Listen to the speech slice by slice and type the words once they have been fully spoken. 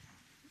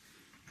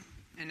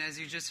And as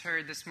you just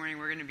heard this morning,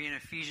 we're going to be in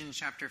Ephesians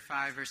chapter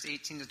 5, verse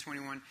 18 to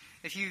 21.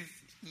 If you've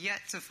yet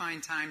to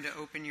find time to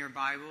open your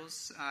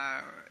Bibles,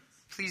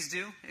 please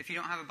do. If you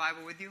don't have a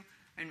Bible with you,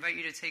 I invite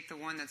you to take the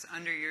one that's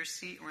under your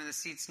seat or in the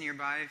seats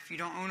nearby. If you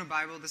don't own a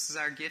Bible, this is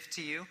our gift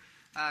to you.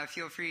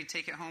 Feel free to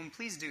take it home.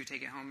 Please do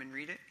take it home and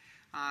read it.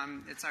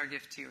 It's our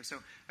gift to you. So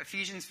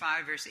Ephesians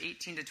 5, verse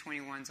 18 to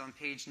 21 is on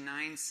page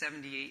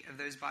 978 of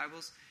those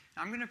Bibles.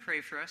 I'm going to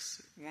pray for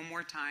us one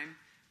more time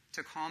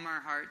to calm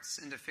our hearts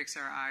and to fix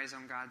our eyes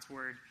on God's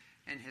word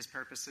and his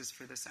purposes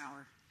for this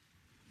hour.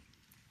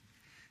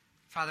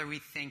 Father, we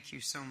thank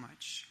you so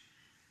much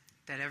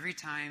that every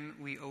time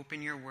we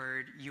open your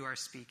word, you are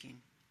speaking.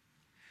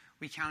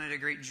 We count it a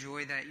great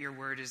joy that your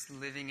word is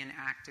living and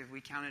active. We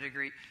count it a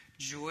great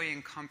joy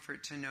and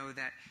comfort to know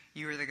that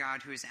you are the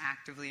God who is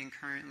actively and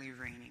currently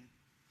reigning.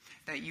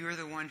 That you are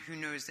the one who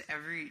knows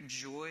every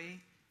joy,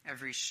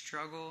 every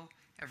struggle,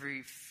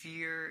 every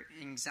fear,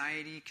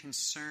 anxiety,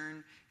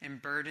 concern,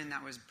 and burden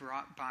that was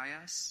brought by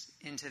us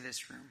into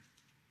this room.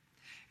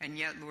 And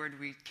yet, Lord,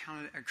 we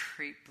count it a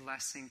great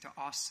blessing to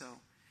also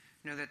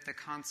know that the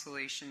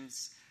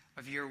consolations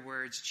of your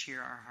words cheer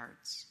our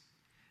hearts.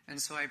 And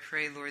so I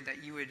pray, Lord,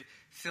 that you would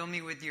fill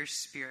me with your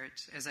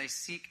Spirit as I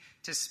seek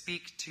to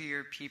speak to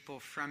your people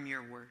from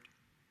your word.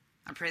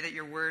 I pray that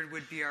your word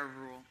would be our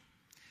rule.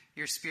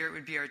 Your Spirit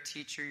would be our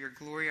teacher, your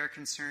glory our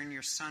concern,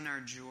 your Son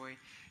our joy,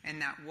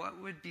 and that what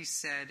would be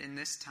said in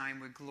this time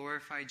would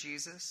glorify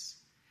Jesus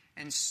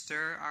and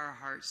stir our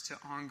hearts to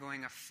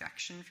ongoing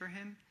affection for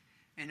him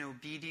and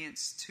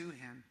obedience to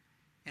him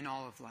in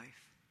all of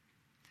life.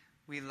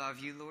 We love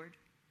you, Lord.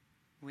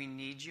 We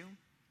need you,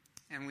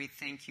 and we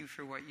thank you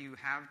for what you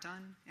have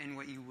done and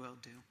what you will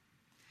do.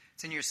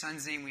 It's in your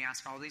Son's name we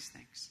ask all these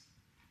things.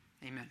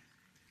 Amen.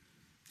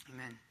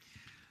 Amen.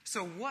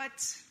 So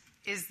what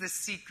is the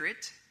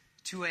secret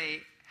to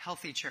a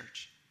healthy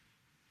church?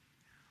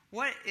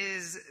 What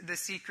is the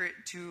secret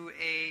to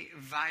a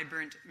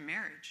vibrant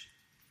marriage?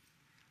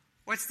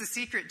 What's the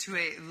secret to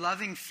a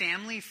loving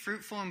family,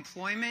 fruitful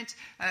employment,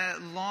 a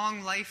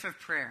long life of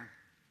prayer?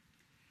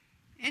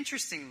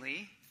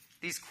 Interestingly,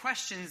 these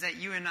questions that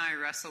you and I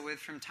wrestle with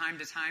from time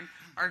to time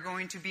are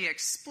going to be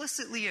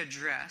explicitly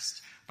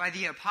addressed by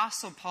the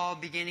Apostle Paul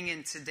beginning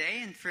in today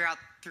and throughout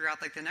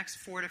like the next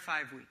 4 to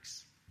 5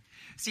 weeks.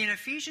 See, in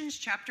Ephesians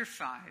chapter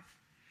 5,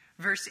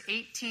 verse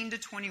 18 to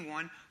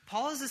 21,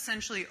 Paul is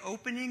essentially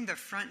opening the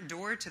front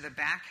door to the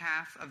back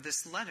half of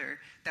this letter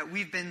that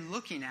we've been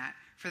looking at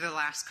for the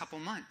last couple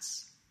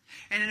months.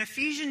 And in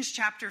Ephesians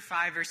chapter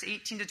 5, verse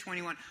 18 to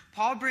 21,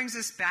 Paul brings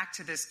us back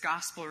to this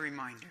gospel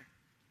reminder.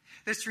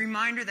 This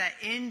reminder that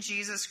in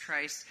Jesus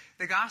Christ,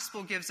 the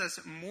gospel gives us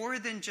more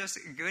than just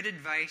good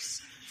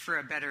advice for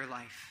a better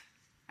life,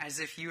 as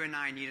if you and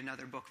I need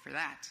another book for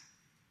that.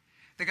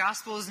 The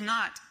gospel is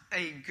not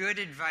a good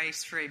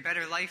advice for a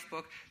better life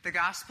book. The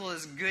gospel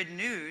is good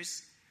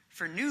news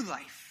for new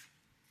life.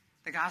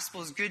 The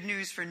gospel is good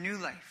news for new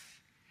life.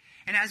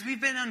 And as we've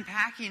been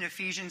unpacking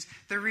Ephesians,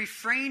 the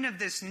refrain of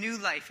this new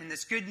life and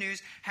this good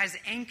news has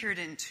anchored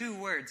in 2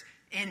 words: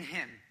 in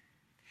him.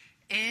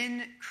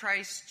 In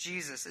Christ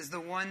Jesus is the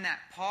one that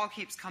Paul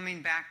keeps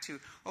coming back to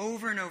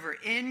over and over.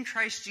 In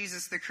Christ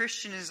Jesus, the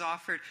Christian is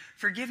offered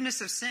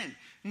forgiveness of sin,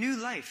 new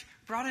life,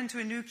 brought into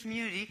a new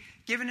community,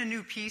 given a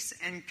new peace,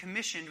 and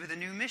commissioned with a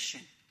new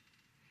mission.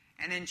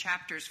 And in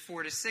chapters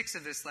 4 to 6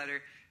 of this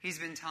letter, he's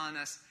been telling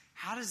us,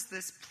 how does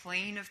this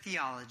plane of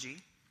theology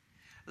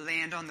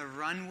land on the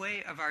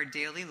runway of our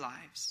daily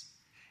lives?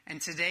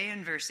 And today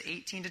in verse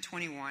 18 to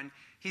 21,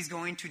 he's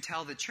going to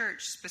tell the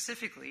church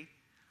specifically,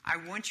 I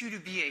want you to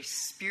be a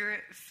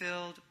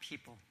Spirit-filled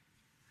people.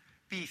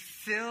 Be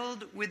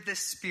filled with the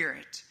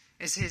Spirit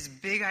is his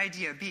big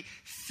idea. Be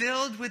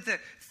filled with the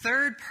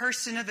third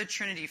person of the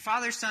Trinity,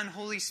 Father, Son,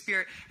 Holy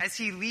Spirit, as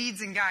he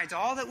leads and guides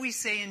all that we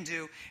say and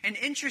do. And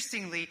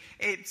interestingly,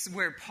 it's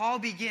where Paul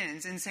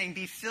begins in saying,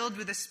 be filled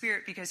with the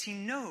Spirit, because he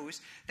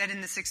knows that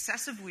in the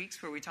successive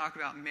weeks where we talk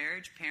about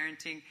marriage,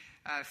 parenting,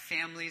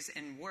 families,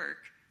 and work,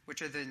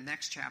 which are the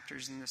next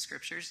chapters in the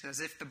scriptures, as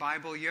if the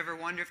Bible, you ever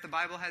wonder if the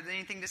Bible has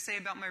anything to say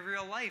about my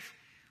real life?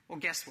 Well,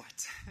 guess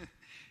what? It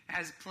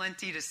has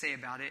plenty to say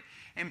about it.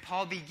 And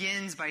Paul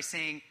begins by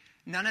saying,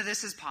 none of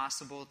this is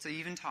possible to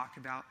even talk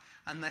about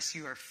unless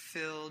you are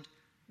filled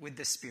with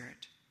the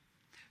Spirit.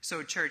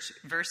 So church,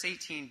 verse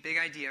 18, big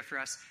idea for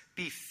us,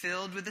 be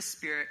filled with the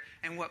Spirit.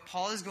 And what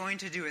Paul is going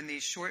to do in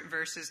these short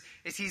verses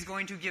is he's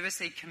going to give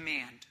us a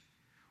command.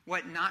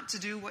 What not to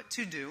do, what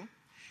to do.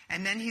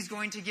 And then he's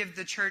going to give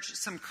the church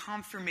some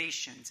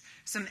confirmations,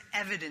 some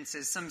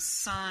evidences, some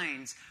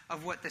signs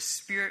of what the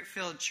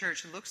Spirit-filled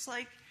church looks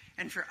like,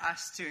 and for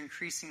us to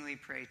increasingly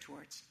pray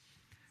towards.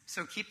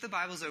 So keep the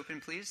Bibles open,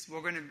 please.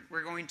 We're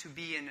going to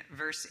be in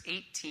verse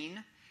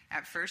 18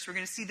 at first. We're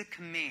going to see the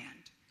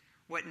command,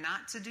 what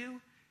not to do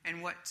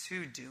and what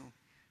to do,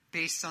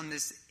 based on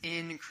this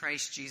in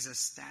Christ Jesus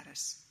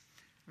status.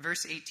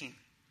 Verse 18.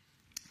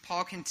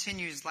 Paul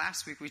continues.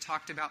 Last week we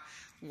talked about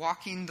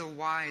walking the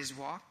wise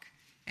walk.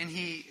 And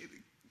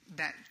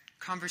that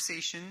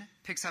conversation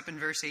picks up in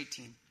verse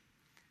 18.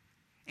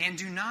 And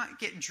do not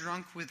get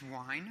drunk with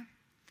wine,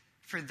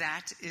 for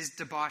that is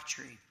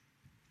debauchery.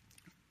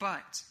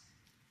 But,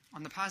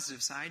 on the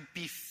positive side,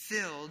 be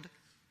filled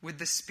with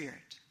the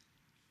Spirit.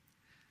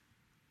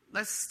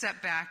 Let's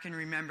step back and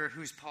remember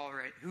who is Paul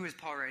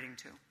writing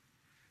to?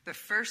 The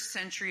first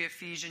century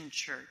Ephesian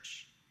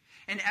church.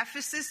 And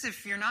Ephesus,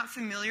 if you're not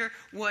familiar,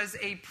 was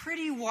a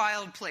pretty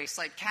wild place,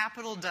 like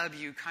capital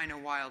W kind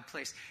of wild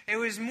place. It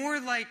was more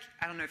like,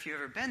 I don't know if you've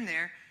ever been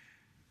there,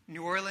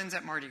 New Orleans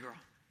at Mardi Gras.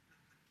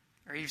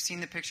 Or you've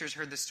seen the pictures,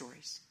 heard the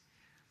stories.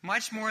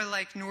 Much more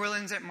like New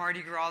Orleans at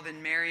Mardi Gras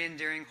than Marion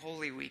during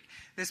Holy Week.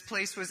 This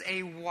place was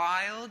a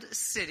wild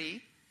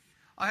city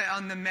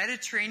on the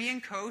Mediterranean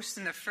coast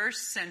in the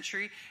first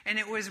century, and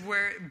it was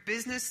where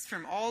business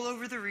from all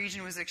over the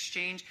region was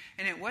exchanged,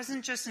 and it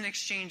wasn't just an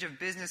exchange of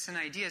business and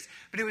ideas,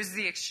 but it was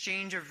the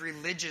exchange of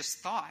religious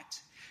thought.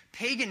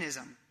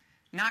 Paganism,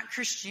 not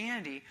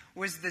Christianity,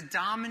 was the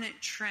dominant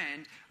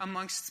trend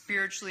amongst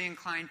spiritually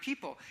inclined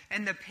people.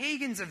 And the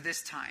pagans of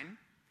this time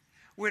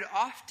would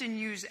often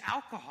use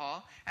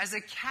alcohol as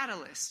a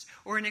catalyst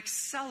or an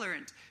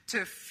accelerant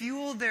to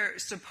fuel their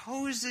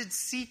supposed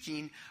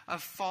seeking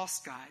of false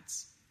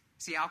gods.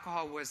 See,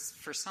 alcohol was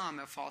for some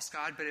a false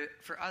god, but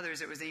for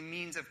others it was a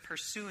means of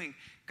pursuing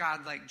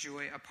godlike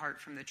joy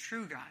apart from the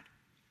true God.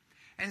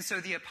 And so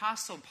the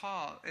Apostle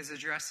Paul is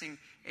addressing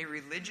a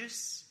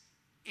religious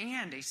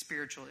and a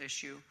spiritual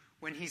issue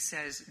when he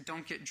says,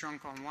 don't get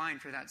drunk on wine,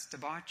 for that's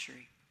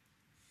debauchery.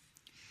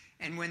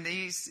 And when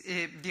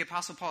the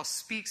Apostle Paul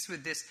speaks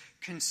with this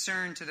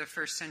concern to the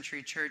first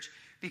century church,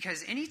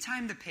 because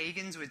anytime the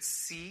pagans would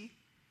see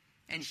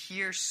and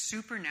hear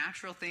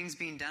supernatural things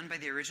being done by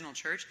the original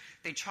church,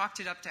 they chalked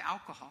it up to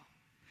alcohol.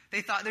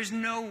 They thought there's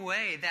no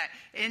way that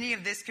any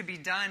of this could be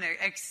done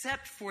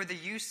except for the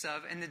use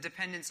of and the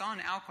dependence on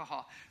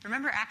alcohol.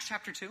 Remember Acts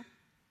chapter 2?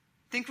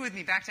 Think with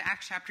me back to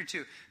Acts chapter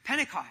 2.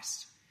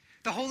 Pentecost.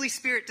 The Holy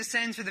Spirit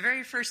descends for the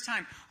very first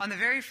time on the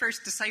very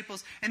first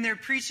disciples, and they're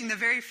preaching the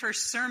very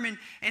first sermon,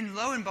 and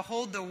lo and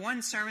behold, the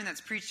one sermon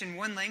that's preached in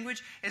one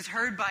language is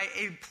heard by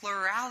a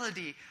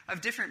plurality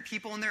of different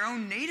people in their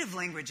own native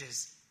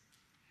languages.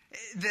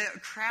 The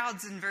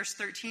crowds in verse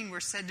 13 were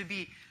said to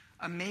be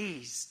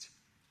amazed,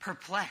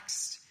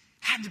 perplexed.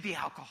 Had to be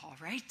alcohol,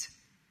 right?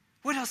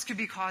 What else could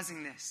be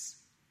causing this?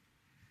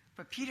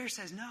 But Peter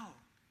says, no.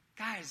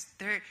 Guys,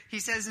 he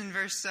says in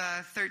verse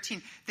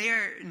 13, they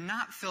are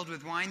not filled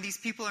with wine. These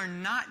people are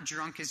not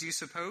drunk as you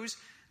suppose.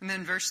 And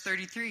then verse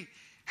 33,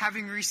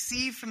 having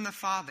received from the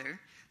Father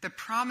the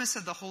promise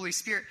of the Holy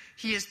Spirit,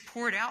 he has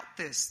poured out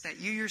this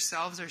that you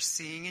yourselves are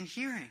seeing and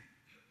hearing.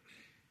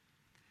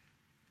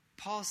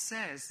 Paul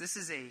says this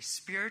is a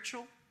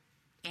spiritual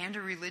and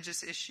a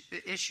religious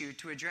issue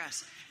to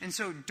address. And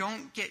so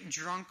don't get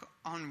drunk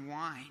on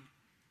wine.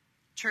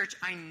 Church,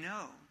 I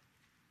know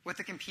what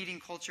the competing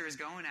culture is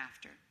going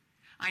after.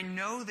 I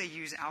know they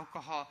use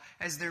alcohol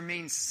as their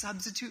main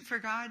substitute for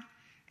God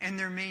and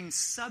their main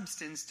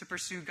substance to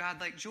pursue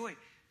God-like joy.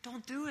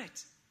 Don't do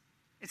it.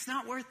 It's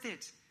not worth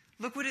it.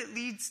 Look what it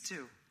leads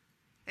to.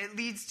 It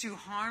leads to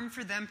harm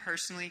for them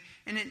personally,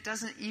 and it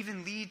doesn't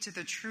even lead to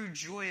the true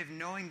joy of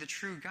knowing the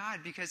true God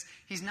because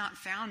he's not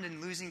found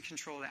in losing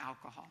control to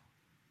alcohol.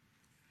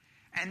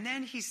 And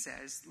then he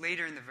says,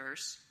 later in the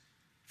verse,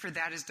 for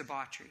that is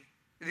debauchery,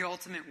 the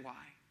ultimate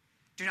why.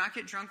 Do not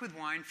get drunk with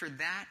wine, for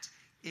that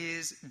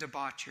is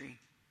debauchery.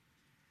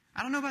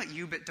 I don't know about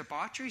you, but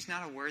debauchery is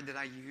not a word that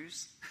I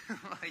use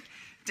like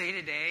day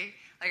to day.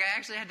 Like I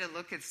actually had to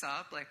look this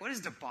up. Like, what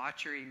does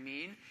debauchery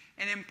mean?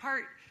 And in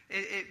part,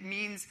 it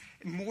means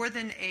more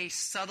than a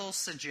subtle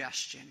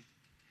suggestion.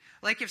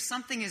 Like if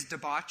something is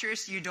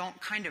debaucherous, you don't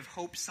kind of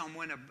hope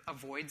someone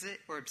avoids it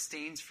or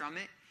abstains from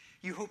it.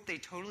 You hope they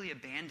totally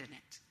abandon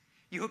it.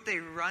 You hope they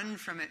run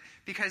from it,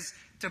 because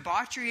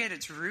debauchery at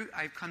its root,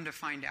 I've come to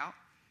find out,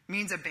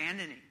 means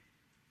abandoning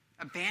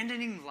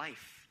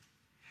life.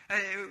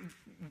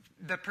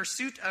 The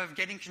pursuit of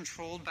getting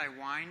controlled by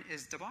wine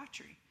is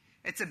debauchery.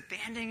 It's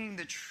abandoning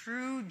the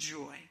true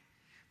joy,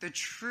 the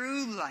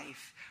true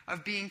life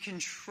of being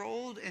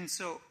controlled and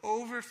so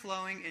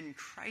overflowing in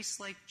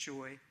Christ-like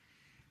joy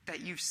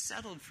that you've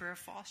settled for a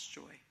false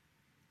joy.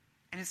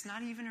 And it's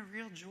not even a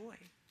real joy.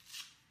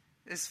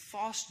 This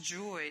false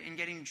joy in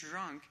getting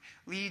drunk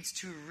leads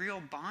to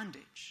real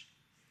bondage.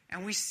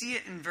 And we see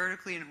it in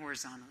vertically and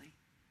horizontally.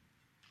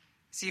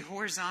 See,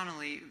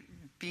 horizontally,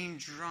 being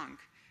drunk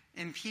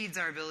impedes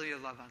our ability to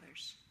love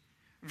others.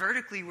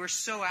 Vertically, we're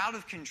so out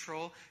of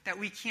control that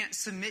we can't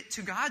submit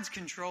to God's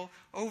control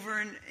over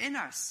and in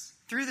us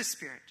through the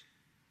Spirit.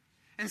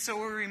 And so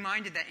we're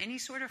reminded that any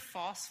sort of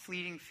false,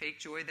 fleeting, fake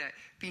joy that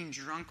being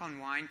drunk on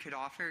wine could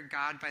offer,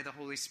 God, by the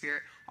Holy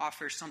Spirit,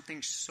 offers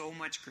something so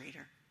much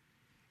greater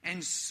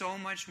and so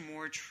much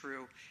more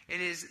true.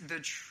 It is the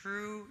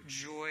true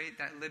joy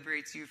that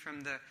liberates you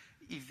from the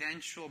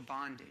eventual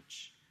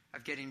bondage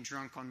of getting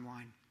drunk on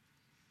wine.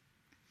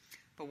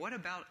 But what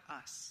about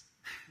us?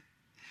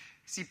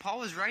 See, Paul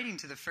was writing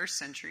to the first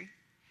century,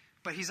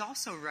 but he's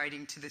also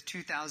writing to the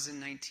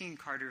 2019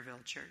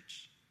 Carterville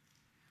Church.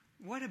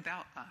 What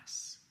about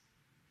us?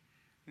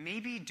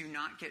 maybe do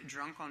not get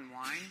drunk on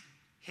wine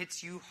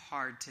hits you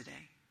hard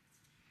today.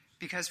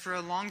 Because for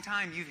a long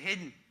time you've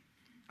hidden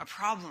a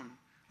problem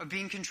of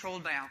being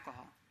controlled by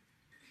alcohol.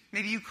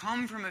 Maybe you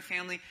come from a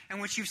family in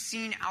which you've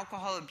seen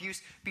alcohol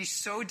abuse be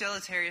so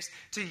deleterious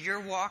to your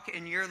walk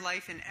and your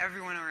life and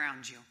everyone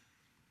around you.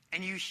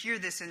 And you hear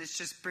this and it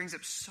just brings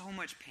up so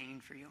much pain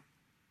for you.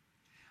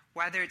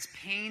 Whether it's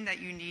pain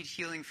that you need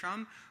healing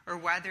from or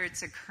whether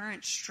it's a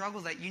current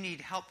struggle that you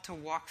need help to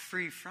walk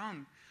free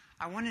from,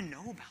 I want to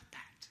know about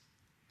that.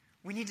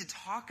 We need to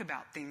talk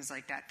about things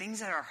like that, things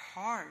that are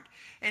hard.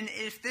 And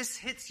if this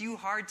hits you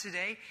hard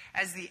today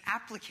as the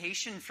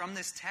application from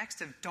this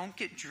text of don't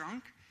get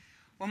drunk,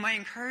 well, my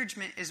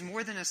encouragement is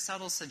more than a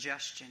subtle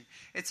suggestion.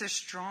 It's a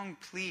strong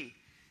plea.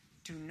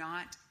 Do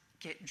not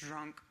get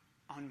drunk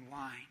on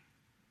wine.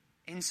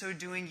 In so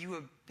doing, you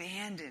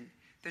abandon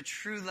the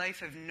true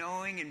life of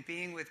knowing and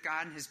being with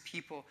God and his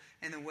people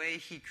in the way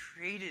he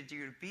created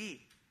you to be.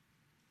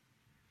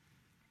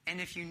 And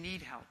if you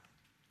need help,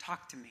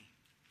 talk to me.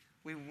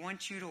 We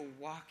want you to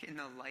walk in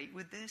the light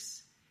with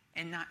this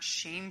and not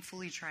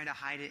shamefully try to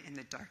hide it in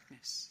the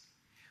darkness.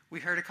 We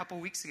heard a couple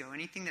weeks ago,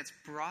 anything that's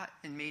brought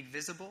and made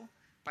visible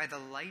by the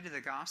light of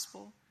the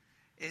gospel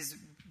is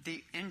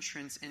the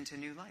entrance into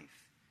new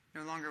life.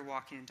 No longer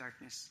walking in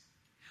darkness.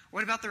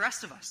 What about the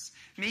rest of us?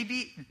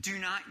 Maybe do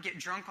not get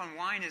drunk on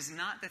wine is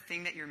not the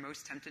thing that you're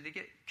most tempted to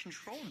get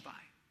controlled by.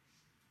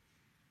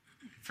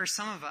 For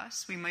some of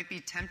us, we might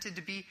be tempted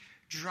to be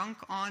drunk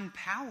on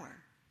power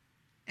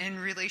in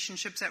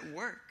relationships at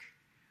work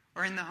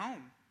or in the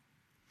home.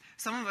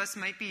 Some of us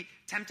might be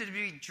tempted to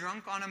be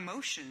drunk on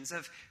emotions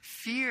of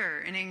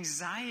fear and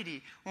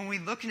anxiety when we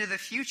look into the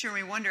future and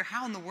we wonder,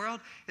 how in the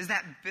world is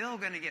that bill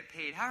going to get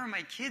paid? How are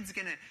my kids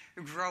going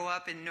to grow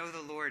up and know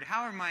the Lord?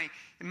 How are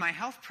my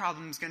health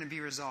problems going to be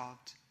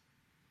resolved?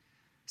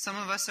 Some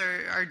of us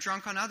are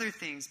drunk on other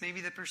things,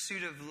 maybe the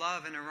pursuit of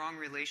love in a wrong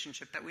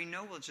relationship that we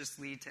know will just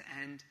lead to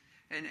end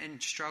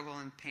and struggle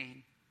and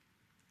pain.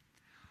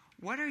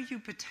 What are you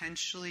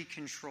potentially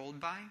controlled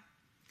by,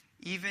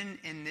 even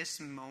in this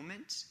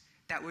moment,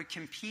 that would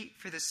compete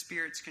for the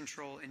Spirit's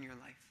control in your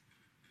life?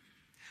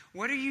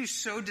 What are you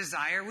so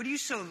desire? What are you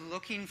so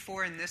looking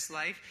for in this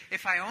life?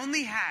 If I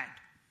only had,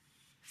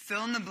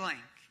 fill in the blank.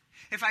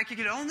 If I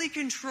could only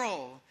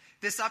control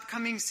this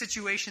upcoming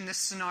situation, this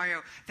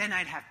scenario, then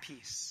I'd have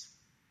peace.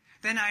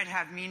 Then I'd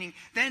have meaning.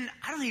 Then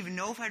I don't even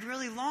know if I'd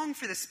really long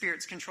for the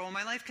Spirit's control in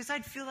my life because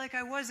I'd feel like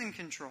I was in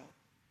control.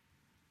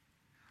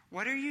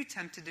 What are you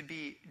tempted to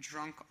be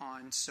drunk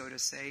on, so to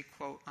say,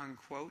 quote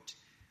unquote,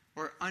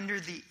 or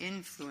under the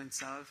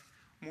influence of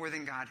more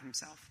than God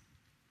himself?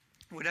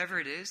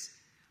 Whatever it is,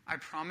 I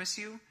promise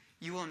you,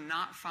 you will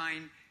not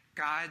find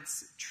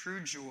God's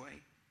true joy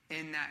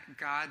in that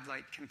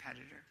God-like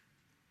competitor.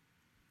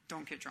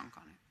 Don't get drunk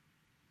on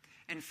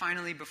it. And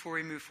finally, before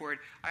we move forward,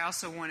 I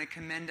also want to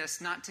commend us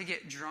not to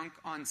get drunk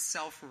on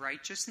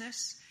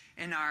self-righteousness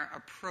in our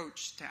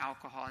approach to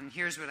alcohol. And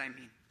here's what I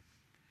mean.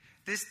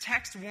 This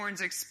text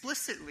warns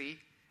explicitly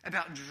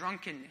about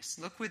drunkenness.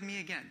 Look with me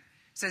again.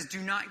 It says, do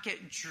not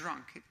get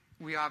drunk.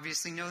 We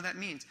obviously know that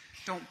means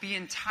don't be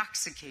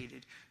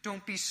intoxicated.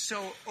 Don't be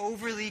so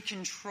overly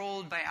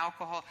controlled by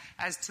alcohol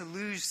as to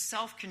lose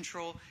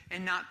self-control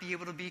and not be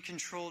able to be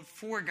controlled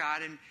for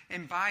God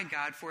and by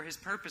God for his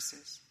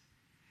purposes.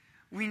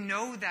 We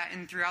know that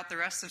and throughout the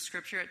rest of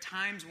Scripture, at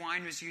times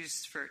wine was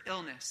used for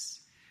illness.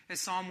 As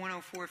Psalm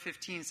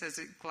 104:15 says,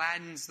 it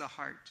gladdens the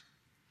heart.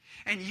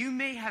 And you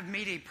may have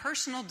made a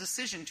personal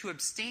decision to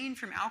abstain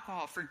from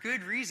alcohol for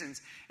good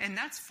reasons, and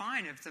that's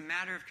fine if it's a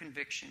matter of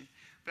conviction.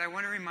 But I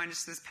want to remind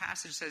us this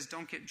passage says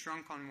don't get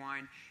drunk on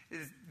wine.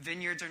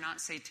 Vineyards are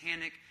not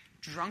satanic.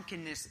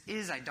 Drunkenness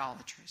is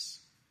idolatrous.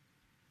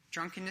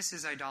 Drunkenness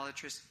is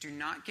idolatrous. Do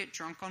not get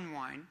drunk on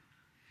wine.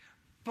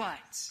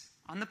 But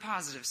on the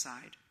positive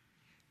side,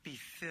 be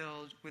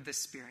filled with the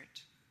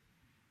Spirit.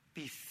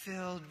 Be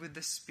filled with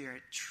the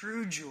Spirit.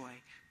 True joy.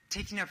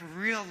 Taking up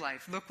real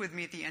life. Look with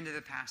me at the end of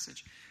the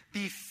passage.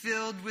 Be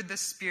filled with the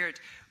Spirit.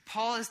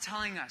 Paul is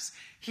telling us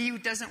he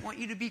doesn't want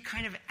you to be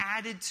kind of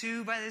added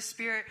to by the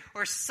Spirit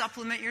or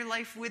supplement your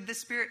life with the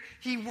Spirit.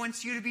 He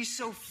wants you to be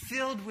so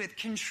filled with,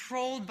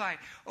 controlled by,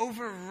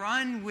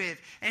 overrun with,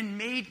 and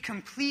made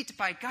complete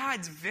by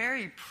God's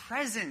very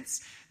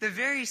presence. The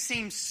very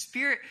same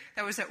Spirit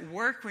that was at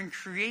work when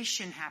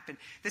creation happened.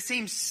 The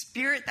same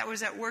Spirit that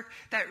was at work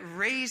that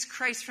raised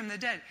Christ from the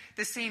dead.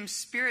 The same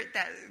Spirit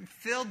that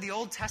filled the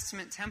Old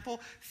Testament temple,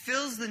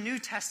 fills the New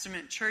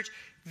Testament church.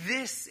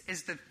 This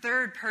is the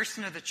third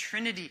person of the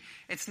Trinity.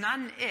 It's not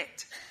an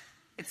it.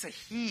 It's a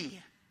he.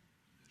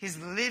 He's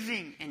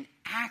living and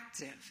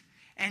active.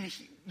 And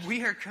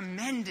we are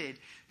commended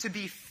to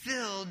be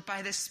filled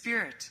by the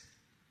Spirit.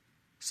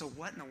 So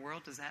what in the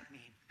world does that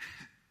mean?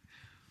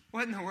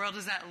 What in the world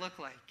does that look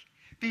like?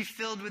 Be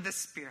filled with the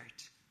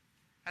Spirit.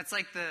 That's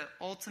like the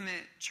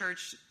ultimate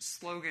church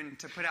slogan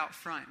to put out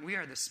front. We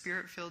are the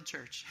Spirit-filled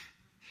church.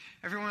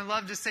 Everyone would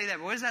love to say that,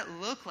 but what does that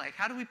look like?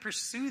 How do we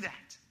pursue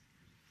that?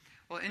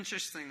 Well,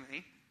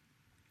 interestingly,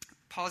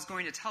 Paul's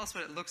going to tell us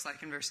what it looks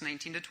like in verse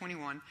 19 to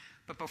 21.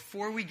 But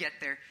before we get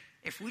there,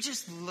 if we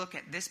just look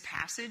at this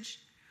passage,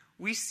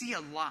 we see a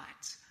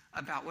lot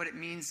about what it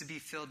means to be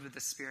filled with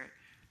the Spirit.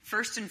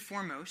 First and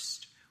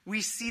foremost,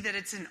 we see that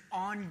it's an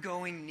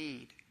ongoing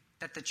need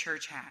that the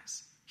church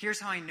has. Here's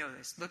how I know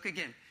this. Look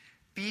again.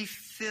 Be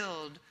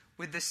filled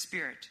with the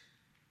Spirit.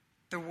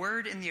 The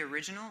word in the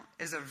original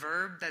is a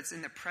verb that's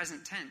in the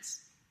present tense,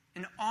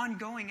 an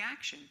ongoing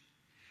action.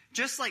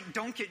 Just like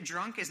don't get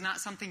drunk is not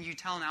something you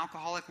tell an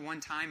alcoholic one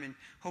time and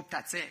hope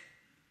that's it.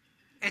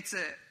 It's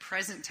a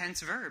present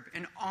tense verb,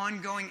 an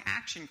ongoing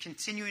action,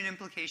 continuing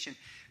implication.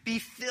 Be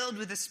filled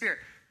with the Spirit.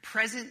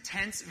 Present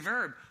tense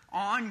verb,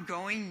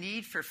 ongoing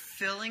need for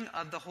filling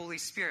of the Holy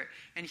Spirit.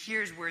 And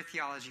here's where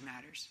theology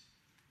matters.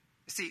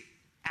 See,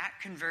 at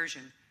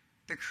conversion,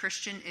 the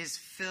Christian is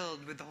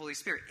filled with the Holy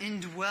Spirit,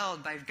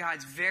 indwelled by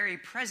God's very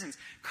presence,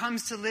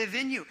 comes to live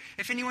in you.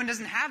 If anyone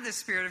doesn't have the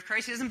Spirit of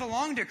Christ, he doesn't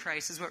belong to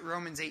Christ, is what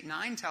Romans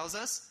 8:9 tells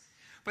us.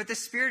 But the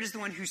Spirit is the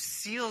one who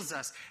seals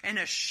us and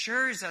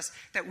assures us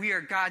that we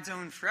are God's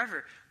own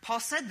forever. Paul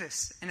said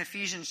this in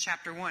Ephesians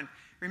chapter 1.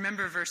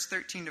 Remember verse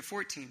 13 to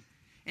 14.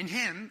 In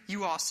him,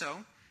 you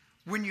also,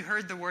 when you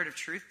heard the word of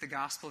truth, the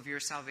gospel of your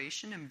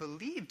salvation, and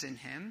believed in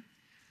him,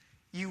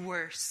 you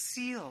were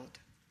sealed,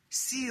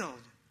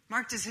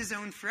 marked as his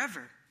own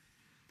forever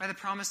by the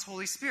promised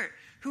Holy Spirit,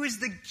 who is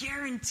the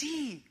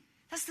guarantee.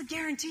 That's the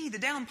guarantee, the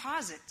down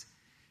deposit.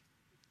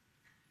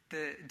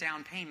 The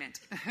down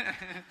payment.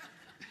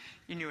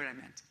 You knew what I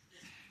meant.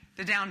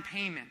 The down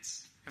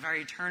payments of our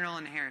eternal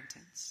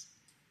inheritance.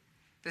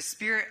 The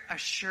Spirit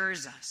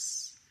assures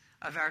us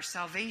of our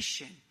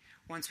salvation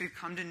once we've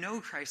come to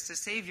know Christ as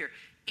Savior.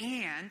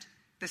 And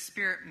the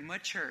Spirit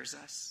matures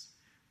us,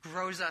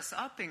 grows us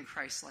up in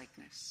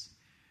Christ-likeness.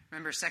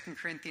 Remember 2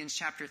 Corinthians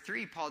chapter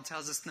 3, Paul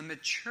tells us the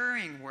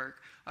maturing work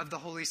of the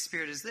Holy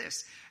Spirit is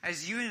this.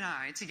 As you and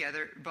I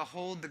together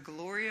behold the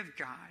glory of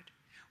God,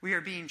 we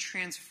are being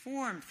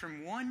transformed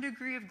from one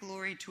degree of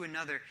glory to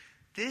another.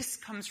 This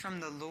comes from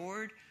the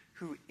Lord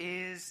who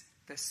is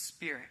the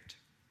Spirit.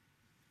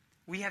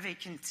 We have a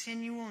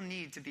continual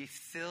need to be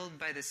filled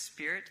by the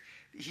Spirit.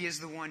 He is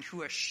the one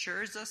who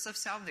assures us of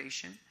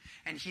salvation,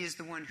 and he is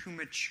the one who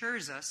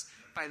matures us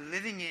by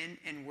living in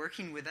and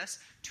working with us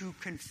to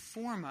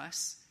conform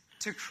us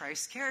to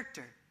Christ's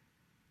character.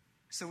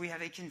 So we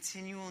have a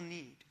continual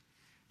need.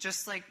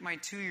 Just like my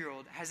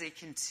 2-year-old has a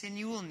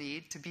continual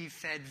need to be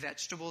fed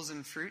vegetables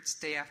and fruits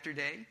day after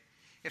day,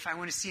 if I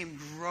want to see him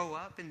grow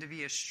up and to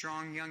be a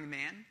strong young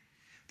man,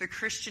 the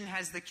Christian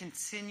has the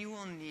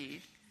continual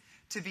need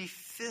to be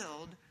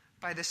filled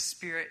by the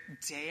Spirit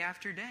day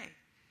after day.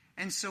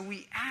 And so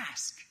we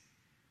ask,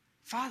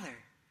 Father,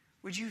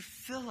 would you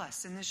fill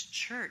us in this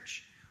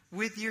church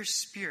with your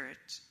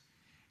Spirit?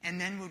 And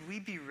then would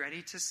we be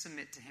ready to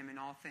submit to him in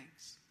all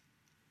things?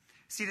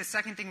 See, the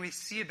second thing we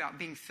see about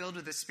being filled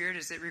with the Spirit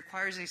is it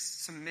requires a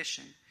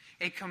submission,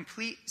 a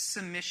complete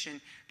submission,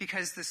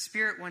 because the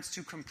Spirit wants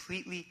to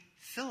completely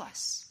fill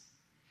us.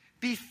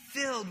 Be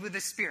filled with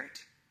the Spirit.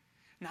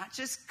 Not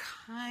just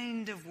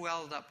kind of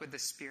welled up with the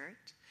Spirit,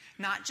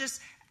 not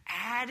just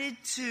added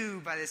to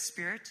by the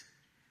Spirit,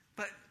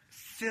 but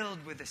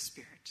filled with the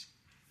Spirit.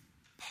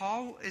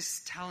 Paul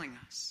is telling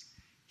us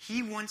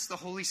he wants the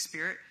Holy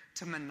Spirit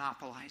to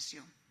monopolize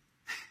you,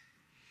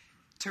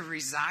 to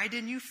reside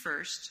in you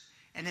first,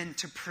 and then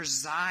to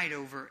preside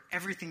over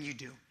everything you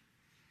do,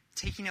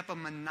 taking up a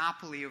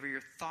monopoly over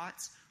your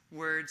thoughts,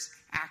 words,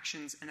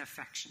 actions, and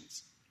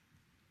affections.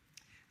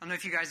 I don't know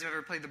if you guys have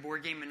ever played the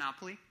board game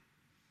Monopoly.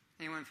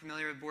 Anyone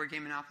familiar with board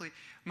game Monopoly?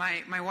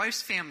 My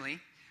wife's family,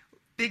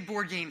 big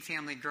board game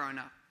family growing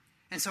up.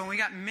 And so when we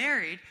got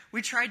married,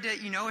 we tried to,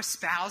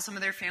 espouse some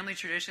of their family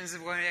traditions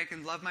of way I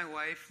can love my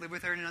wife, live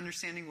with her in an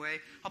understanding way.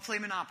 I'll play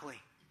Monopoly.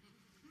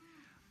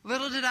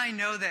 Little did I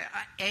know that,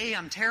 A,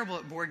 I'm terrible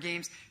at board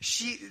games.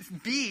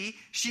 B,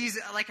 she's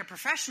like a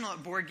professional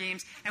at board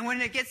games. And when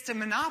it gets to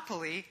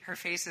Monopoly, her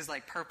face is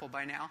like purple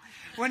by now.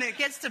 When it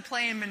gets to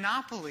playing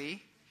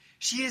Monopoly,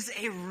 she is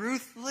a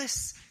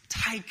ruthless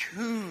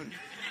tycoon.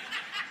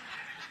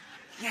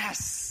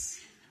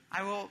 Yes,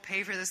 I will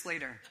pay for this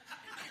later.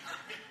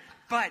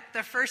 But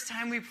the first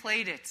time we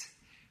played it,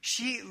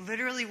 she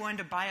literally wanted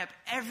to buy up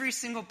every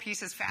single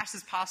piece as fast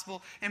as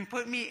possible and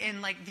put me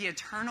in like the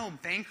eternal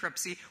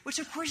bankruptcy, which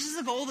of course is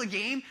the goal of the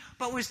game,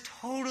 but was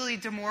totally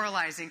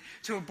demoralizing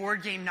to a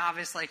board game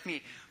novice like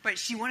me. But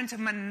she wanted to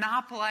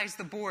monopolize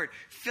the board,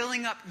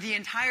 filling up the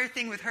entire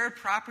thing with her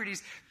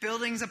properties,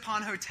 buildings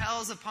upon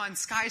hotels, upon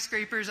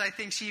skyscrapers, I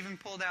think she even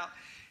pulled out.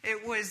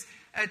 It was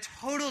a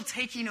total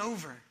taking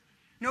over.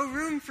 No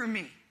room for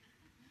me.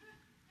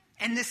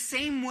 And the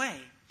same way,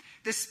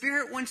 the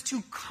Spirit wants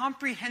to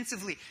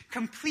comprehensively,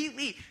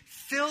 completely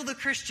fill the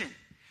Christian,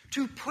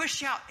 to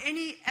push out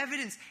any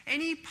evidence,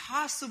 any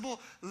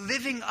possible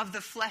living of the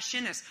flesh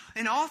in us.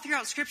 And all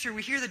throughout Scripture,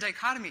 we hear the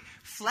dichotomy.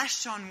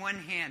 Flesh on one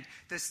hand,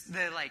 the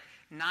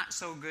not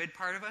so good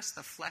part of us,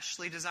 the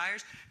fleshly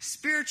desires.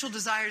 Spiritual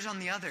desires on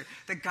the other,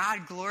 the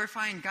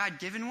God-glorifying,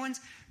 God-given ones.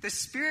 The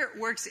Spirit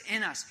works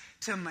in us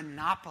to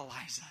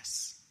monopolize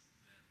us,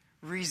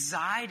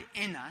 reside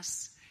in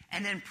us,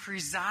 and then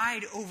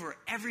preside over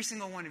every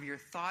single one of your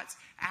thoughts,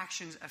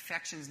 actions,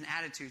 affections, and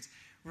attitudes.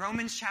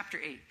 Romans chapter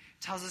 8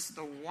 tells us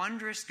the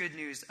wondrous good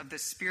news of the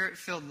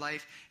Spirit-filled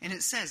life, and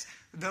it says,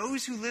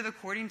 those who live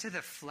according to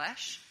the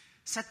flesh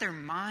set their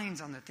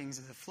minds on the things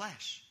of the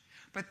flesh.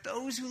 But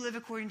those who live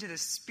according to the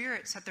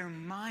Spirit set their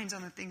minds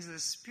on the things of the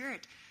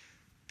Spirit.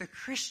 The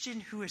Christian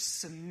who is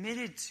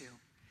submitted to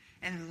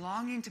and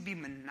longing to be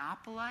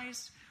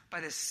monopolized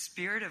by the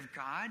Spirit of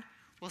God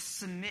will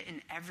submit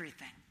in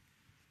everything,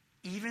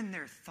 even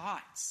their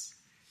thoughts,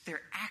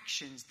 their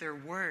actions, their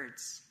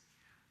words.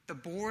 The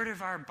board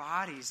of our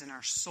bodies and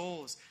our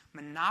souls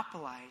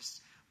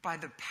monopolized by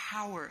the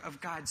power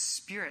of God's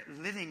Spirit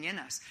living in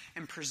us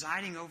and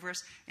presiding over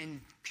us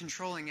and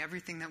controlling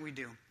everything that we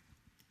do.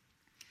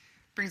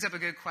 Brings up a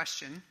good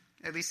question,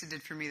 at least it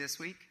did for me this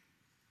week.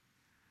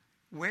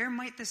 Where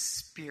might the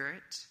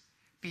Spirit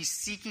be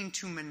seeking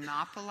to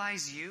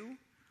monopolize you,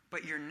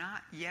 but you're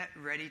not yet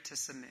ready to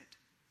submit?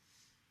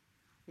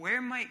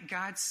 Where might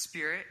God's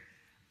Spirit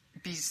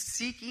be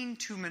seeking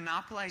to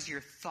monopolize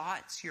your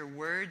thoughts, your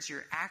words,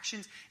 your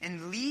actions,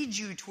 and lead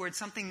you towards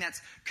something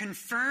that's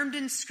confirmed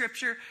in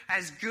Scripture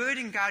as good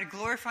and God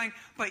glorifying,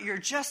 but you're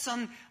just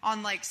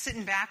on like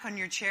sitting back on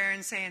your chair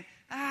and saying,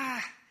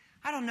 I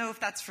don't know if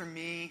that's for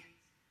me.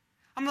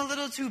 I'm a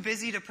little too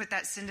busy to put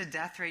that sin to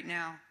death right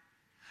now.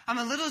 I'm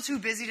a little too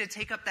busy to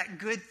take up that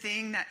good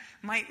thing that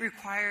might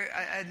require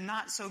a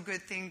not so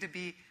good thing to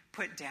be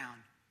put down.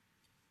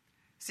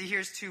 See,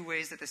 here's two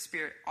ways that the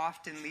Spirit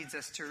often leads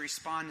us to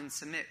respond and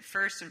submit.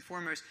 First and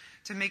foremost,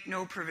 to make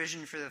no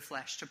provision for the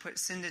flesh, to put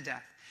sin to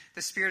death.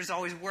 The Spirit is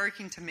always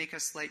working to make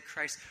us like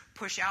Christ,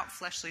 push out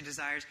fleshly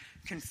desires,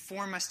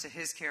 conform us to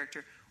His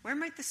character. Where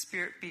might the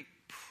Spirit be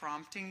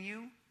prompting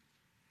you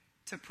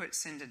to put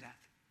sin to death?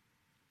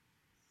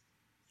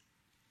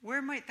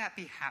 Where might that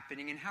be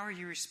happening, and how are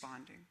you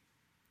responding?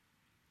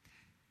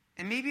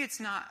 And maybe it's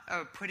not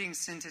putting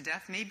sin to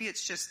death. Maybe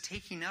it's just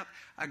taking up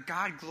a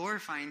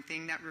God-glorifying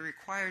thing that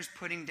requires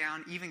putting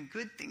down even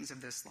good things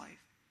of this life.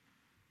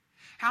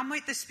 How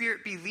might the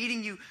Spirit be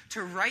leading you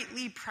to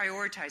rightly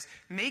prioritize,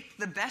 make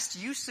the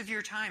best use of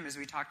your time, as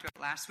we talked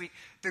about last week,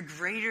 the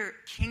greater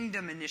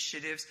kingdom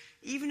initiatives,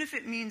 even if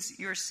it means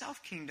your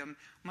self-kingdom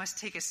must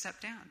take a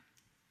step down?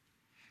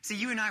 See,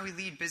 you and I, we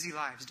lead busy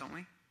lives, don't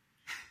we?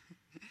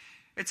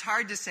 It's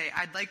hard to say,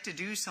 I'd like to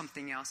do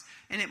something else.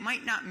 And it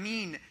might not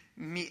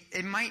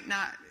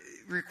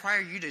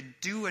require you to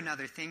do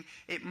another thing.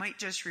 It might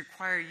just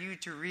require you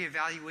to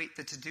reevaluate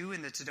the to-do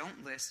and the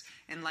to-don't list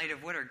in light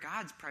of what are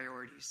God's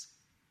priorities,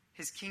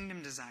 His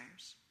kingdom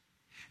desires.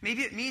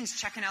 Maybe it means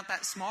checking out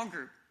that small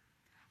group.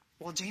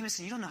 Well,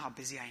 Jameson, you don't know how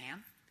busy I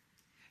am.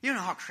 You don't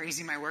know how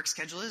crazy my work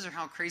schedule is or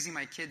how crazy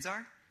my kids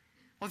are.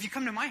 Well, if you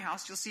come to my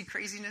house, you'll see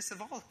craziness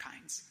of all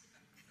kinds.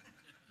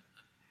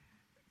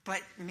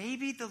 But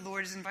maybe the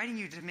Lord is inviting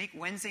you to make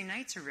Wednesday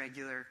nights a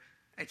regular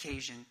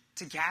occasion,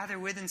 to gather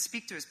with and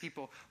speak to His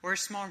people, or a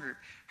small group.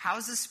 How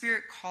is the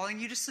Spirit calling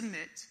you to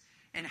submit,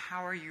 and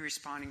how are you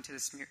responding to the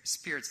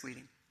Spirit's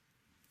leading?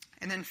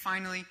 And then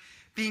finally,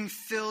 being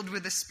filled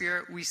with the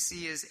Spirit we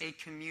see as a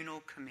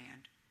communal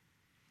command.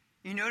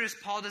 You notice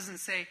Paul doesn't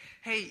say,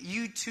 hey,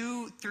 you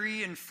 2,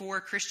 3, and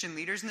 4 Christian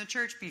leaders in the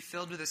church, be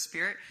filled with the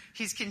Spirit.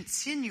 He's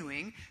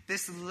continuing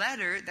this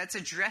letter that's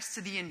addressed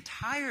to the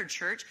entire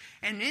church.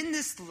 And in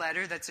this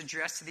letter that's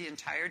addressed to the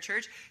entire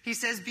church, he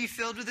says, be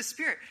filled with the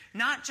Spirit.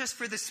 Not just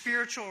for the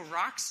spiritual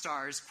rock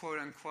stars, quote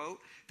unquote,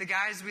 the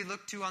guys we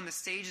look to on the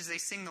stage as they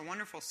sing the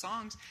wonderful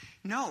songs.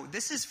 No,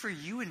 this is for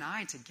you and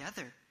I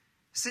together,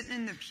 sitting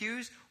in the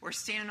pews or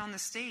standing on the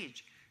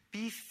stage.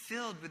 Be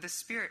filled with the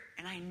Spirit.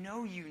 And I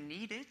know you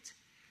need it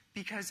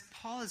because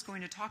Paul is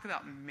going to talk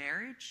about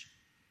marriage,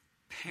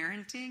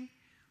 parenting,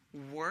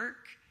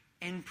 work,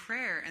 and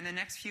prayer in the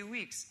next few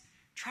weeks.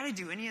 Try to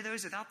do any of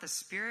those without the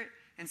Spirit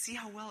and see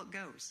how well it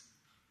goes.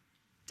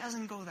 It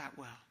doesn't go that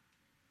well.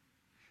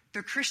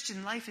 The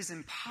Christian life is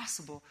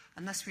impossible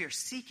unless we are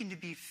seeking to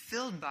be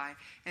filled by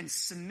and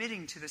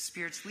submitting to the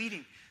Spirit's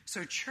leading.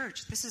 So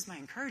church, this is my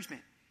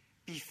encouragement.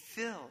 Be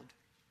filled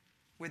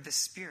with the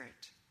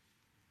Spirit.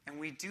 And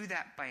we do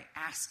that by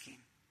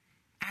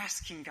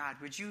asking God,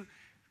 would you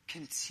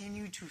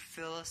continue to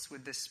fill us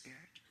with the Spirit?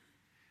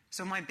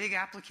 So my big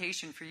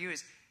application for you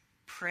is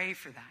pray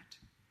for that.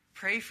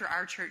 Pray for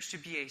our church to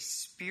be a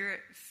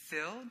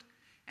Spirit-filled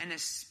and a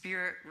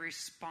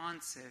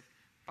Spirit-responsive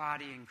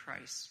body in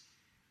Christ.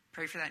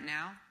 Pray for that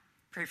now.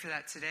 Pray for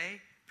that today.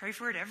 Pray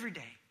for it every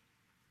day.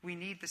 We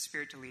need the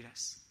Spirit to lead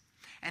us.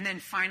 And then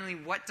finally,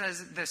 what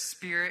does the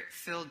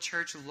Spirit-filled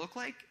church look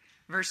like?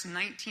 Verse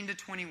 19 to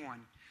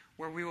 21.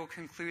 Where we will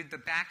conclude the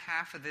back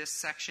half of this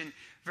section,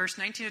 verse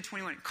 19 to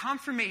 21,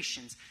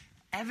 confirmations,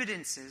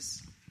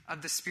 evidences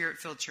of the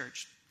Spirit-filled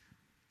church.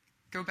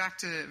 Go back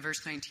to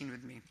verse 19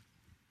 with me.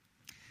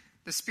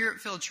 The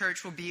Spirit-filled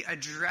church will be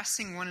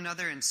addressing one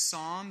another in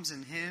psalms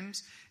and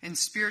hymns and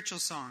spiritual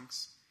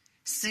songs,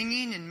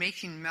 singing and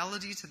making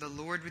melody to the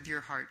Lord with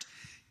your heart,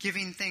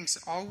 giving thanks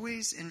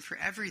always and for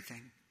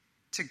everything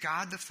to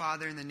God the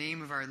Father in the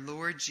name of our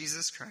Lord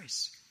Jesus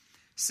Christ,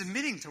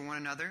 submitting to one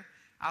another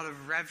out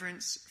of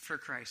reverence for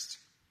Christ.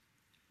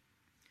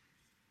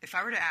 If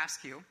I were to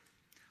ask you,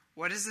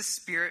 what does the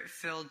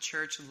Spirit-filled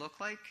church look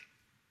like?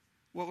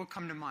 What would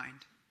come to mind?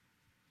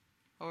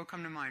 What would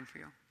come to mind for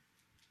you?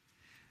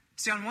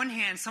 See, on one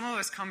hand, some of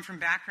us come from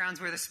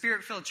backgrounds where the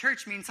Spirit-filled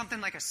church means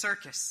something like a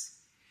circus.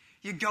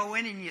 You go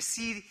in and you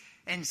see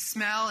and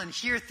smell and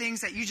hear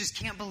things that you just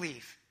can't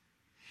believe.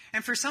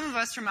 And for some of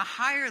us from a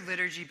higher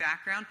liturgy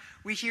background,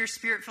 we hear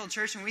Spirit-filled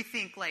church and we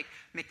think like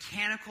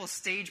mechanical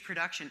stage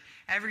production,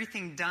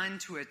 everything done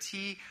to a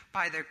T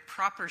by the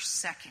proper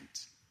second.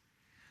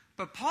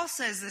 But Paul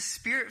says the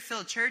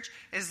Spirit-filled church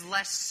is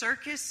less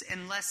circus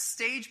and less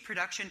stage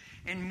production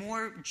and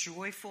more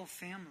joyful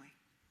family.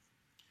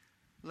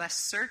 Less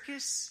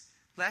circus,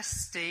 less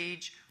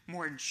stage,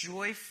 more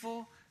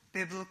joyful,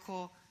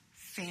 biblical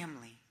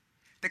family.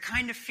 The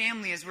kind of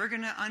family, as we're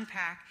going to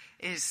unpack,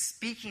 is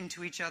speaking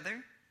to each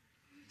other,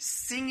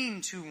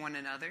 singing to one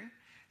another,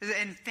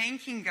 and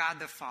thanking God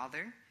the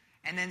Father,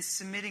 and then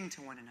submitting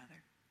to one another.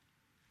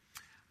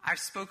 I've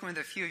spoken with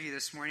a few of you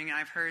this morning, and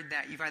I've heard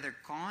that you've either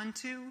gone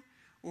to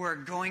or are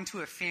going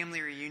to a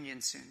family reunion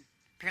soon.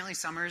 Apparently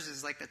summers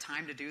is like the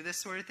time to do this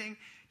sort of thing.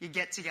 You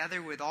get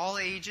together with all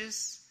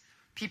ages,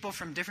 people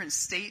from different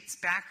states,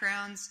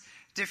 backgrounds,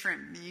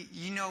 different,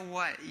 you know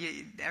what,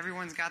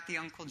 everyone's got the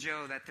Uncle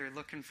Joe that they're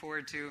looking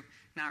forward to,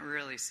 not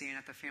really seeing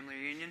at the family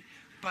reunion.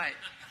 But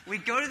we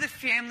go to the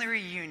family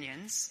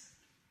reunions,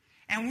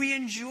 and we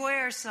enjoy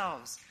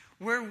ourselves.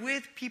 We're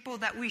with people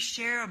that we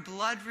share a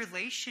blood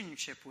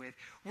relationship with.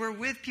 We're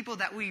with people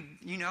that we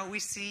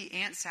see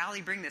Aunt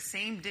Sally bring the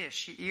same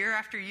dish year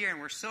after year, and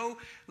we're so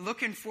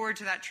looking forward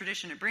to that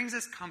tradition. It brings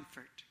us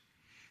comfort.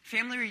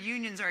 Family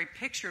reunions are a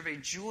picture of a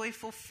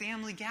joyful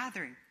family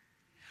gathering.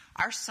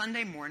 Our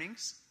Sunday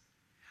mornings,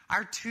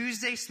 our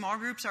Tuesday small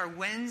groups, our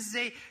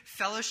Wednesday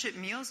fellowship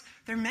meals,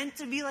 they're meant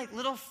to be like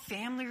little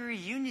family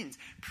reunions,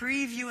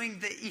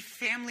 previewing the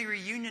family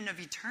reunion of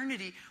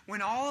eternity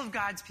when all of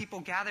God's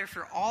people gather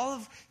for all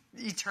of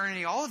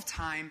eternity, all of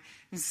time,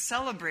 and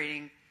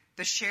celebrating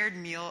the shared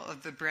meal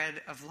of the bread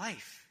of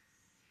life.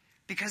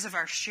 Because of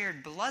our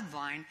shared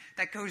bloodline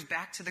that goes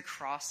back to the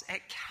cross at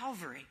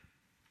Calvary.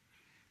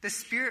 The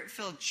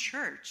Spirit-filled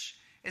church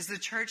is the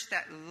church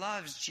that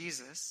loves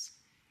Jesus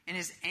and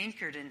is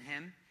anchored in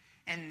him,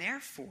 and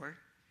therefore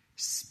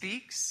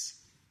speaks,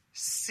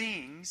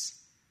 sings,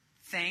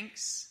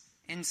 thanks,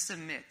 and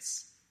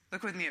submits.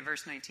 Look with me at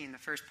verse 19, the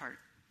first part.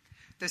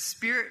 The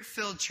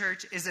Spirit-filled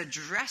church is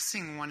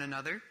addressing one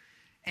another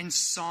in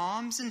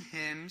psalms and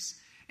hymns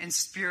and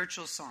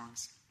spiritual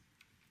songs.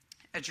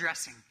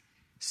 Addressing,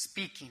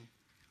 speaking.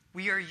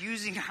 We are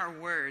using our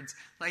words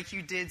like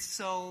you did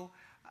so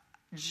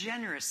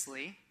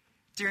generously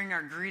during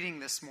our greeting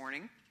this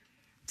morning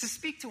to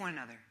speak to one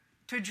another.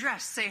 To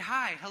address, say,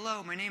 hi,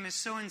 hello, my name is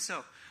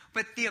so-and-so.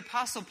 But the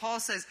Apostle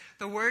Paul says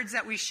the words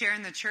that we share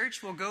in the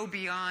church will go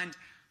beyond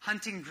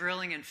hunting,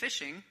 grilling, and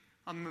fishing,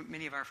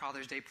 many of our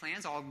Father's Day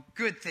plans, all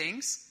good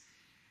things.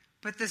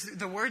 But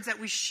the words that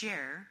we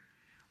share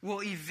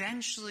will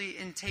eventually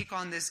take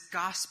on this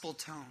gospel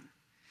tone.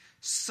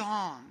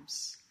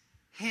 Psalms,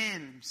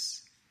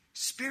 hymns,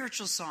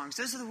 spiritual songs,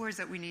 those are the words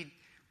that we need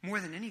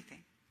more than anything.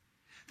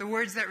 The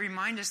words that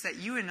remind us that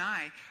you and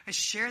I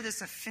share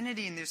this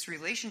affinity and this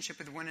relationship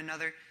with one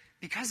another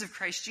because of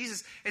Christ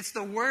Jesus. It's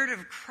the word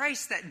of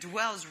Christ that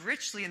dwells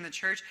richly in the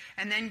church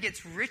and then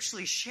gets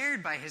richly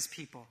shared by his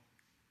people.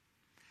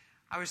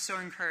 I was so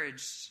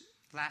encouraged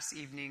last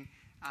evening.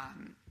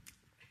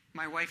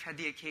 My wife had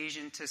the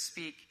occasion to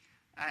speak.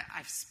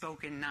 I've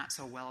spoken not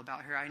so well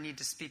about her. I need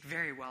to speak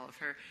very well of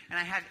her, and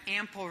I had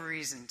ample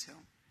reason to.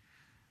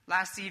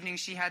 Last evening,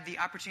 she had the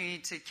opportunity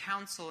to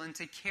counsel and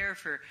to care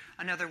for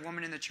another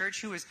woman in the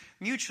church who was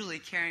mutually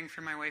caring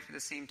for my wife at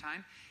the same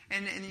time.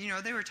 And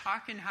they were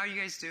talking, how are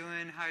you guys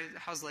doing?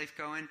 How's life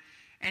going?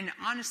 And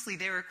honestly,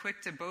 they were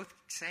quick to both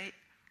say,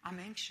 I'm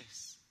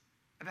anxious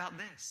about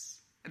this,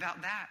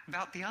 about that,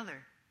 about the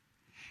other.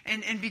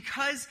 And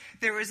because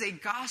there was a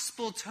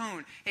gospel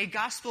tone, a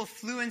gospel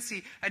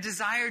fluency, a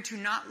desire to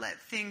not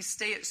let things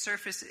stay at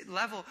surface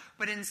level,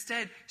 but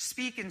instead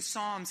speak in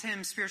psalms,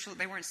 hymns, spiritual,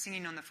 they weren't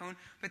singing on the phone,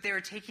 but they were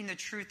taking the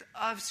truth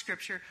of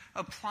Scripture,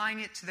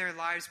 applying it to their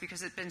lives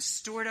because it had been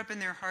stored up in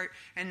their heart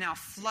and now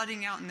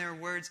flooding out in their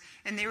words.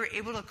 And they were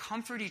able to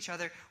comfort each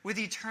other with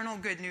eternal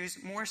good news,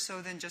 more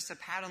so than just a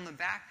pat on the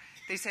back.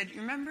 They said,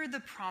 remember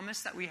the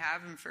promise that we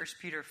have in 1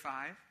 Peter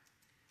 5?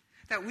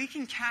 That we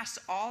can cast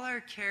all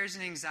our cares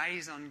and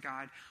anxieties on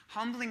God,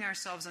 humbling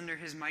ourselves under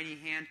his mighty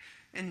hand,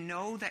 and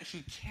know that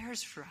he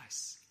cares for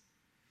us.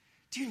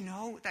 Do you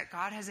know that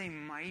God has a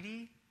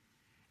mighty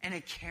and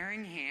a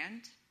caring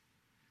hand?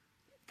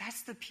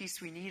 That's the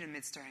peace we need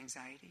amidst our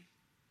anxiety.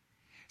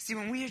 See,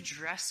 when we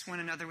address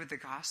one another with the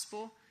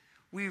gospel,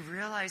 we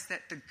realize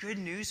that the good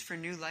news for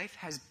new life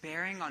has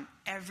bearing on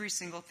every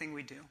single thing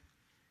we do.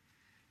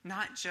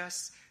 Not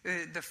just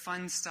the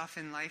fun stuff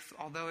in life,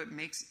 although it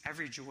makes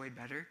every joy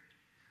better.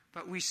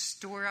 But we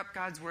store up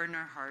God's word in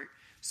our heart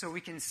so we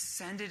can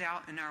send it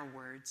out in our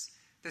words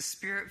The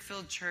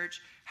Spirit-filled church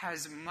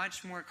has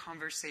much more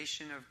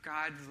conversation of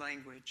God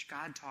language,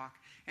 God talk,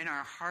 in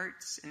our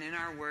hearts and in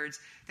our words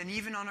than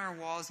even on our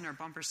walls and our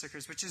bumper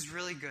stickers, which is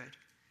really good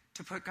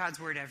to put God's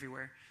word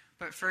everywhere.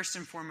 But first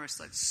and foremost,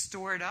 let's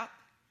store it up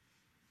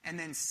and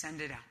then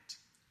send it out,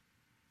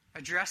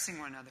 addressing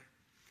one another.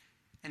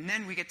 And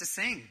then we get to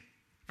sing.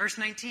 Verse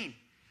 19,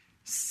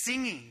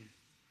 singing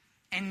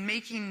and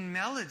making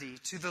melody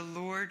to the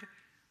Lord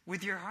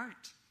with your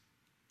heart.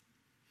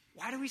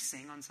 Why do we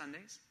sing on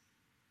Sundays?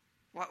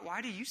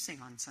 Why do you sing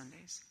on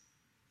Sundays?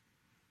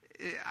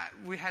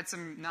 We had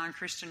some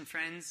non-Christian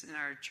friends in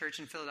our church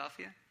in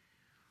Philadelphia.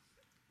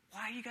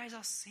 Why are you guys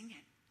all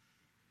singing?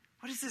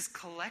 What is this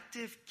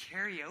collective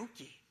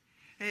karaoke?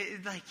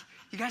 Like,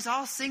 you guys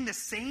all sing the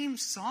same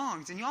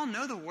songs, and you all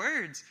know the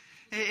words.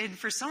 And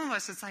for some of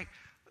us, it's like,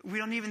 we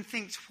don't even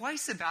think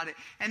twice about it.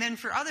 And then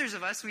for others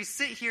of us, we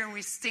sit here and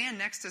we stand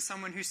next to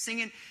someone who's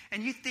singing,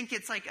 and you think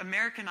it's like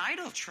American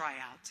Idol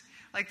tryout.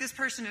 Like, this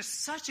person is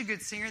such a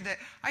good singer that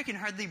I can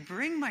hardly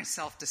bring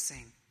myself to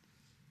sing.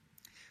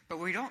 But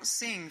we don't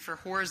sing for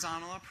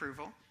horizontal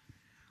approval.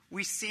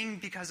 We sing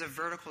because of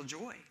vertical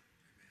joy.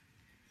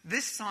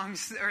 This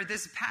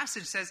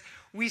passage says,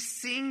 we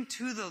sing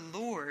to the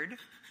Lord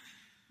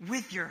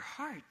with your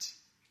heart.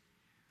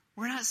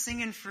 We're not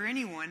singing for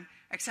anyone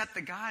except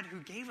the God who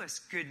gave us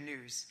good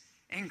news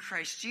in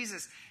Christ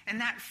Jesus.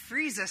 And that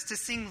frees us to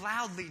sing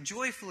loudly,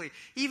 joyfully,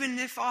 even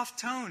if off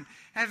tone.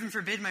 Heaven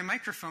forbid my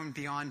microphone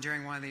be on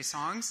during one of these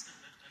songs.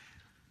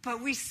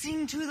 But we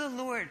sing to the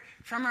Lord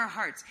from our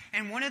hearts.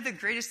 And one of the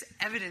greatest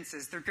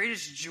evidences, the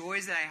greatest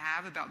joys that I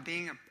have about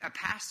being a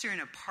pastor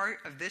and a part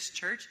of this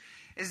church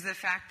is the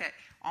fact that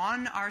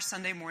on our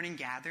Sunday morning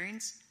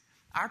gatherings,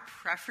 our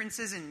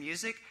preferences in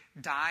music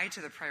die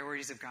to the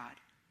priorities of God.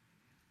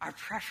 Our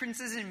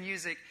preferences in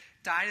music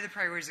die to the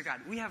priorities of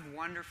God. We have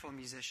wonderful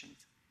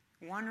musicians.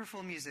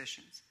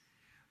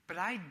 But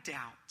I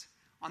doubt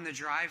on the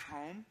drive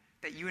home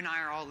that you and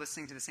I are all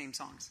listening to the same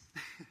songs.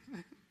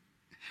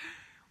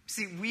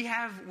 See, we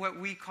have what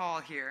we call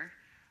here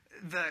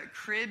the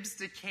Cribs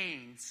to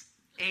Canes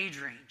age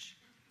range.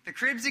 The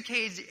Cribs to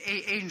Canes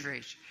age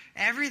range.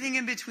 Everything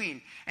in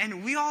between.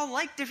 And we all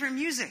like different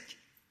music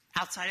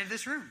outside of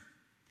this room.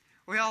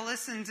 We all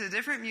listen to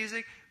different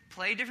music,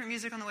 play different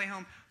music on the way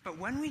home. But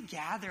when we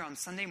gather on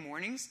Sunday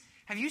mornings,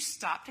 have you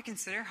stopped to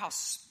consider how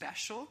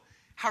special,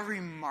 how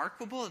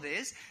remarkable it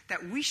is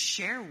that we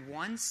share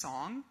one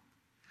song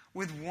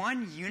with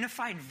one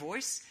unified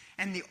voice,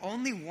 and the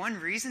only one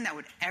reason that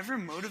would ever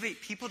motivate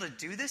people to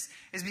do this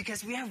is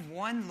because we have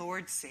one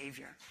Lord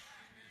Savior,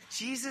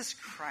 Jesus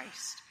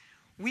Christ.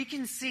 We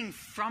can sing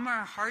from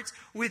our hearts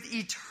with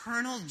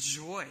eternal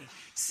joy,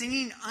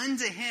 singing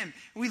unto Him.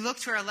 We look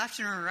to our left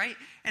and our right,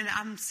 and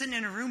I'm sitting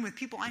in a room with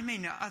people I may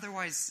not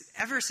otherwise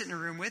ever sit in a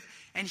room with,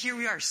 and here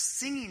we are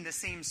singing the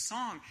same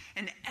song,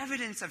 an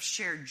evidence of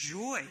shared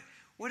joy.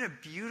 What a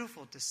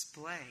beautiful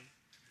display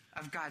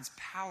of God's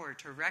power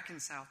to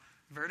reconcile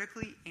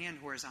vertically and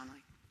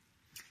horizontally.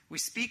 We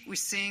speak, we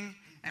sing,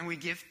 and we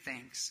give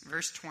thanks.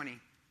 Verse 20.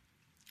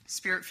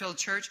 Spirit-filled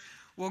church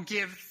will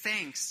give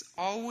thanks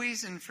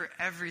always and for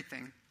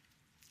everything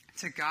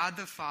to God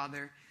the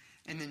Father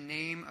in the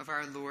name of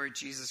our Lord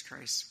Jesus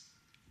Christ.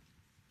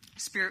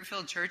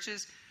 Spirit-filled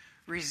churches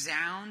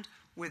resound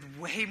with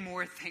way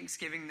more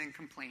thanksgiving than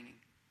complaining.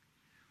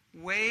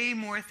 Way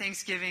more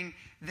thanksgiving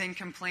than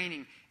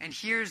complaining. And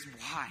here's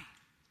why.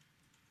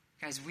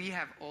 Guys, we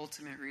have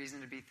ultimate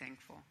reason to be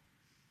thankful.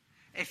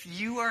 If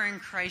you are in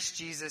Christ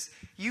Jesus,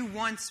 you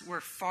once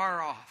were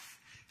far off,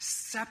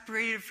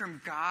 separated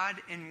from God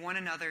and one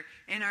another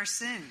in our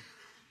sin.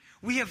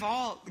 We have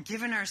all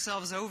given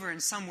ourselves over in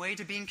some way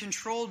to being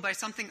controlled by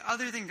something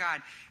other than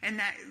God. And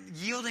that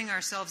yielding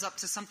ourselves up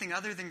to something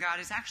other than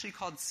God is actually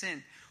called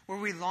sin, where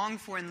we long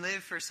for and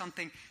live for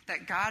something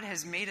that God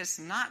has made us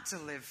not to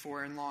live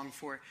for and long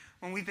for,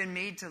 when we've been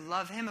made to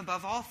love Him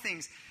above all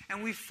things.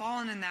 And we've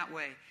fallen in that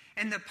way.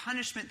 And the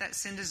punishment that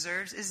sin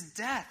deserves is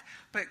death.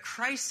 But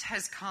Christ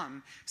has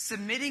come,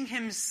 submitting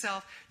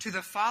Himself to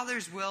the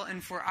Father's will,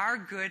 and for our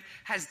good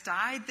has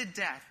died the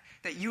death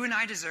that you and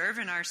I deserve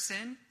in our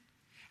sin,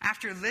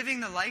 after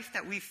living the life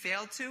that we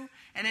failed to,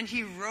 and then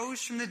He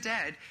rose from the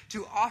dead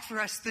to offer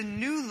us the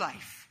new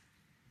life,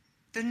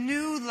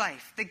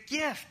 the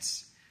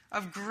gifts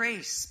of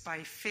grace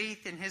by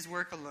faith in His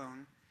work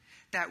alone,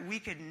 that we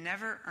could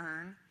never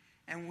earn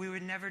and we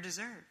would never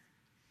deserve.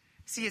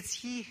 See, it's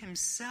He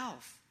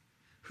Himself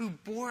who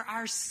bore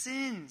our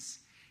sins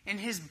in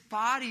His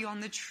body on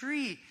the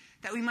tree,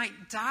 that we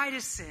might die to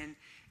sin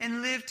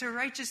and live to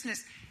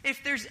righteousness.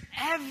 If there's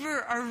ever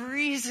a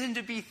reason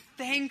to be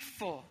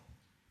thankful,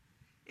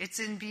 it's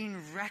in being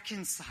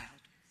reconciled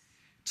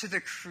to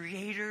the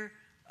Creator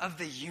of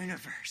the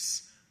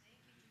universe.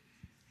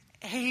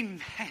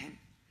 Amen.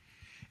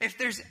 If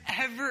there's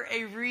ever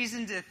a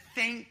reason to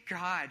thank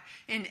God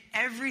in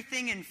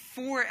everything and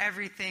for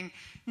everything,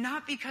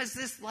 not because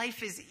this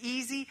life is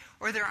easy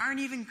or there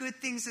aren't even good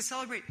things to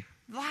celebrate,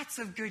 lots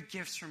of good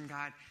gifts from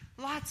God,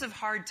 lots of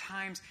hard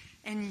times,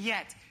 and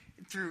yet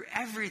through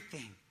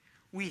everything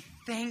we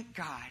thank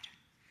God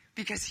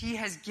because he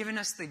has given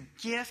us the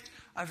gift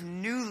of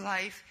new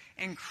life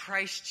in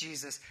Christ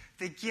Jesus,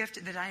 the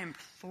gift that I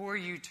implore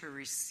you to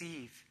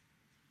receive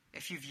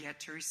if you've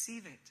yet to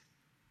receive it.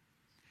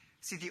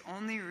 See, the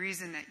only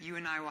reason that you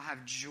and I will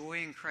have joy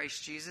in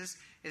Christ Jesus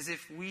is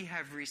if we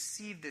have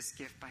received this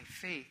gift by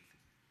faith.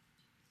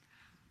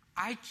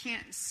 I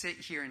can't sit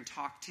here and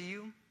talk to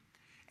you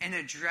and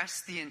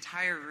address the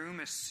entire room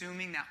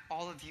assuming that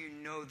all of you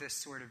know this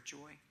sort of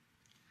joy.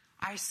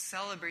 I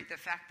celebrate the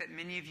fact that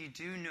many of you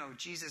do know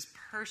Jesus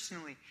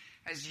personally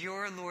as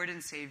your Lord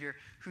and Savior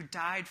who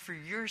died for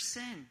your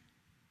sin.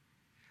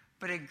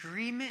 But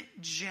agreement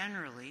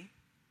generally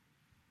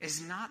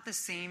is not the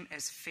same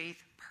as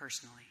faith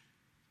personally.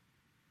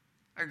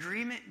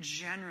 Agreement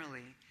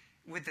generally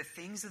with the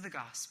things of the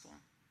gospel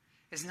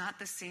is not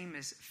the same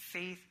as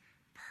faith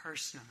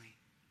personally.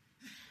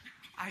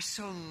 I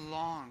so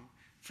long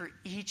for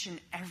each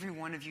and every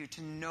one of you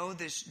to know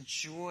this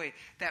joy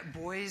that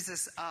buoys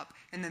us up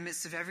in the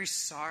midst of every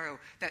sorrow,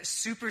 that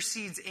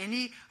supersedes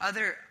any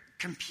other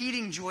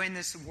competing joy in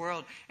this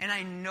world. And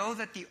I know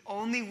that the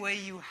only way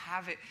you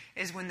have it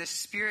is when the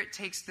Spirit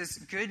takes this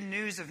good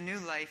news of new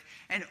life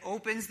and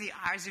opens the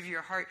eyes of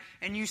your heart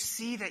and you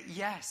see that,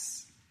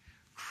 yes,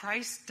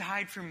 Christ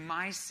died for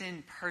my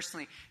sin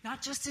personally,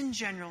 not just in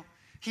general.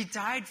 He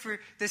died for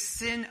the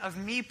sin of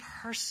me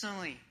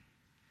personally.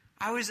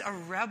 I was a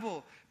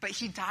rebel, but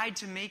he died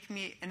to make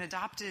me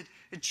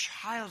a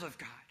child of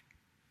God.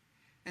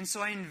 And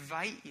so I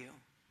invite you,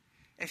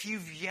 if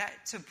you've yet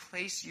to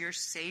place your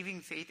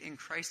saving faith in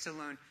Christ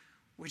alone,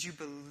 would you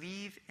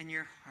believe in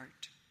your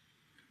heart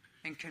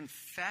and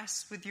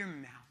confess with your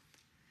mouth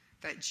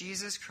that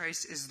Jesus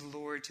Christ is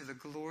Lord to the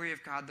glory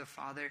of God the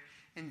Father,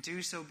 and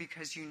do so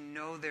because you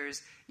know there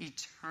is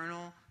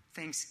eternal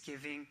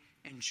thanksgiving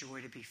and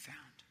joy to be found.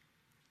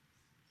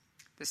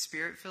 The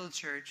Spirit-filled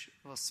church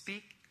will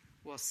speak,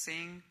 will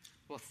sing,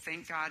 will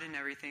thank God in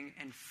everything,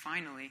 and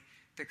finally,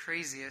 the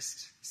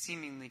craziest,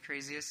 seemingly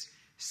craziest,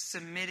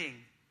 submitting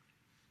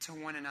to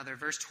one another.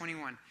 Verse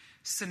 21,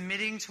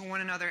 submitting to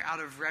one another out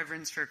of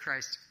reverence for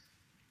Christ.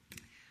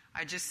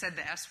 I just said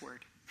the S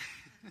word.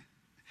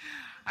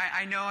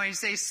 I know I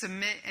say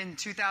submit in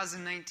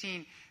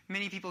 2019,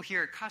 many people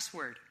hear a cuss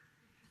word.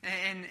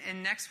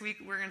 And next week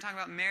we're going to talk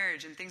about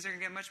marriage and things are going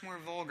to get much more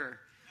vulgar.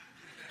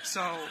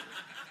 So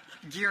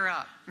gear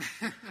up.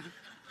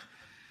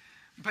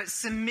 But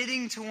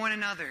submitting to one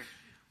another.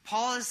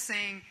 Paul is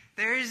saying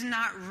there is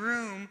not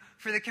room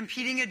for the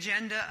competing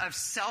agenda of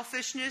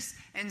selfishness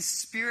and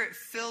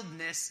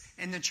spirit-filledness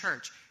in the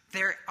church.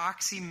 They're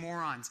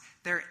oxymorons.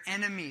 They're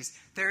enemies.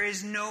 There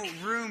is no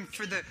room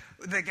for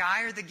the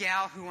guy or the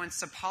gal who wants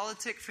to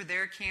politic for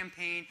their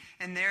campaign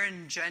and their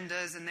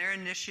agendas and their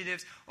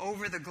initiatives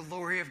over the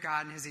glory of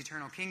God and his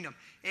eternal kingdom.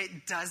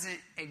 It doesn't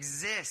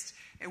exist.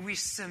 And we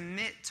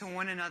submit to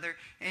one another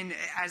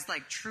as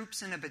like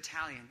troops in a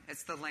battalion.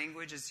 It's the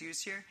language that's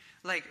used here.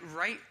 Like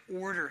right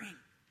ordering.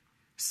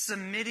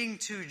 Submitting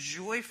to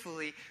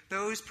joyfully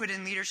those put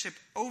in leadership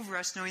over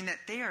us, knowing that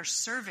they are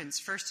servants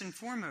first and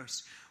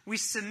foremost. We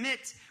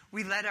submit,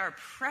 we let our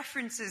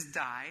preferences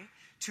die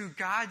to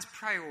God's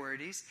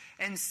priorities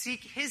and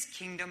seek his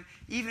kingdom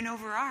even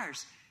over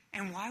ours.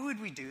 And why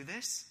would we do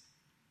this?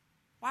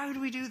 Why would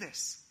we do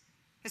this?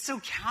 It's so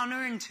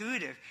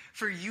counterintuitive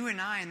for you and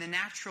I in the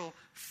natural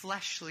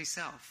fleshly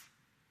self.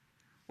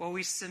 Well,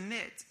 we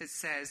submit, it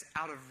says,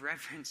 out of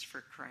reverence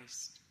for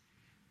Christ.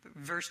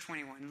 Verse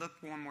 21, look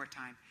one more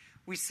time.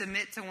 We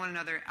submit to one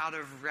another out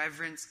of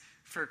reverence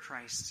for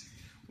Christ.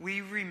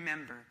 We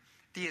remember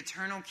the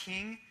eternal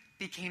King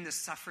became the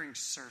suffering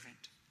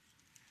servant.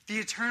 The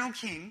eternal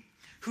King,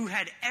 who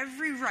had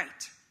every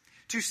right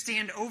to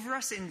stand over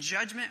us in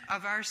judgment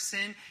of our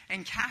sin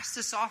and cast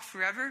us off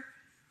forever.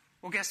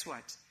 Well, guess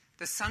what?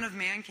 The Son of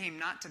Man came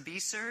not to be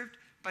served,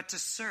 but to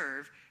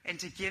serve and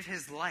to give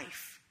his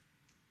life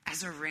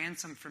as a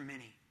ransom for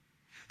many.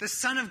 The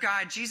Son of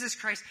God, Jesus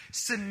Christ,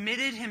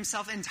 submitted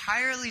himself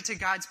entirely to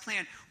God's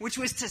plan, which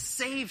was to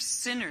save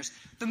sinners.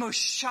 The most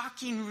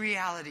shocking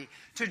reality,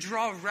 to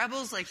draw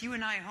rebels like you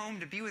and I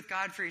home to be with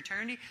God for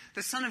eternity.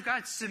 The Son of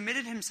God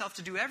submitted himself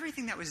to do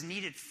everything that was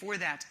needed for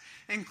that,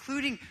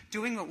 including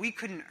doing what we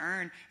couldn't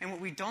earn and what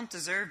we don't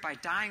deserve by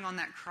dying on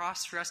that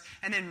cross for us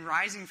and then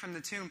rising from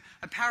the tomb,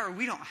 a power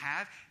we don't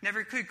have,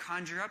 never could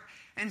conjure up.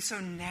 And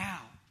so now,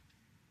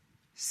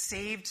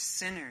 saved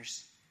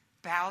sinners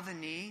bow the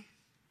knee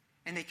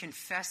and they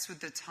confess with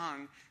the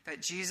tongue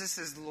that Jesus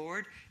is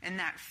Lord, and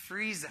that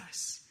frees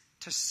us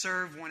to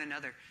serve one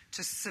another,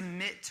 to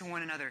submit to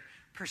one another,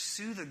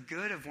 pursue the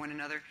good of one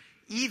another,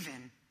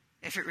 even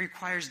if it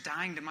requires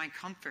dying to my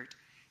comfort,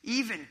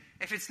 even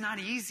if it's not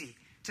easy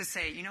to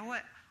say, you know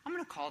what, I'm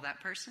going to call that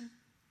person.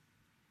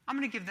 I'm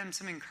going to give them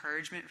some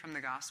encouragement from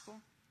the gospel.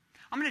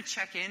 I'm going to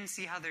check in and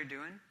see how they're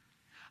doing.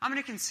 I'm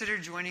going to consider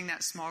joining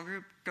that small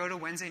group, go to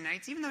Wednesday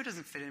nights, even though it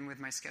doesn't fit in with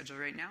my schedule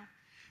right now.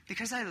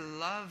 Because I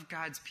love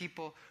God's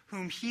people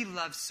whom he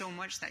loves so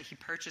much that he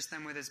purchased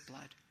them with his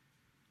blood.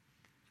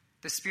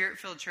 The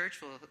Spirit-filled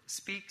church will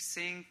speak,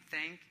 sing,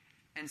 thank,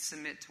 and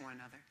submit to one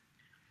another.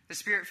 The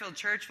Spirit-filled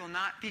church will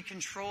not be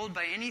controlled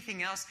by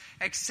anything else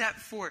except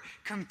for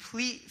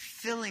complete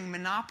filling,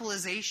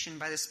 monopolization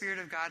by the Spirit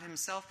of God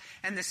himself.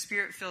 And the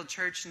Spirit-filled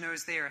church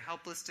knows they are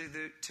helpless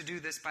to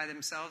do this by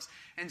themselves,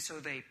 and so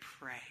they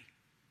pray.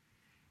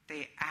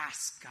 They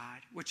ask God,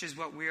 which is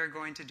what we are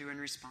going to do in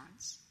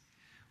response.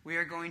 We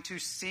are going to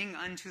sing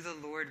unto the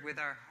Lord with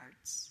our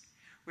hearts.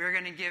 We are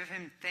going to give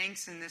him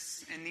thanks in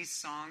these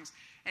songs.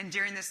 And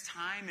during this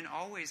time and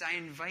always, I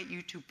invite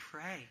you to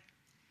pray.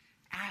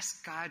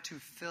 Ask God to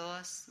fill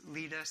us,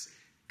 lead us,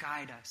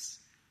 guide us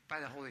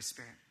by the Holy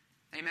Spirit.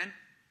 Amen?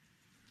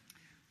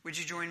 Would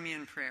you join me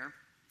in prayer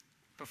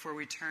before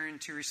we turn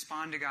to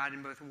respond to God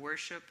in both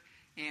worship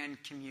and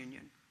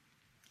communion?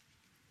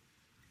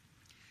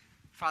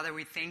 Father,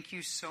 we thank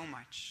you so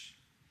much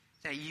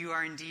that you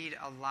are indeed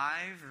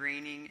alive,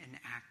 reigning, and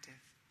active.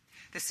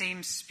 The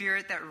same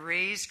Spirit that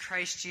raised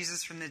Christ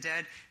Jesus from the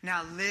dead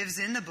now lives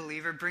in the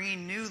believer,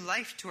 bringing new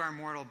life to our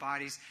mortal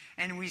bodies.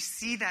 And we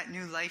see that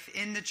new life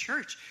in the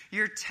church,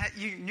 your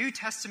New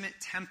Testament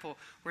temple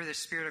where the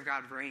Spirit of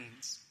God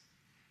reigns.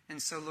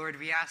 And so, Lord,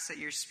 we ask that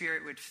your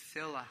Spirit would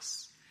fill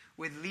us,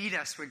 would lead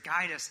us, would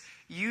guide us.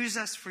 Use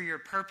us for your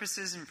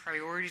purposes and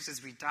priorities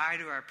as we die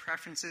to our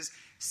preferences,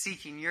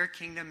 seeking your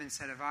kingdom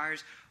instead of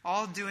ours.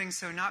 All doing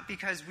so not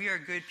because we are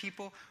good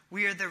people.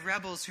 We are the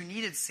rebels who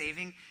needed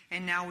saving,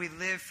 and now we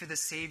live for the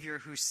Savior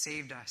who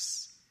saved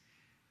us.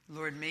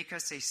 Lord, make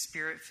us a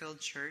Spirit-filled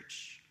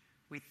church.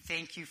 We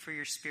thank you for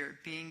your Spirit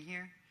being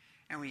here,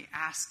 and we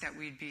ask that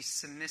we'd be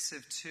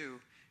submissive to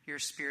your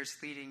Spirit's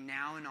leading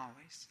now and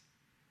always.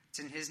 It's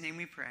in his name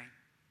we pray.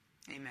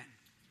 Amen.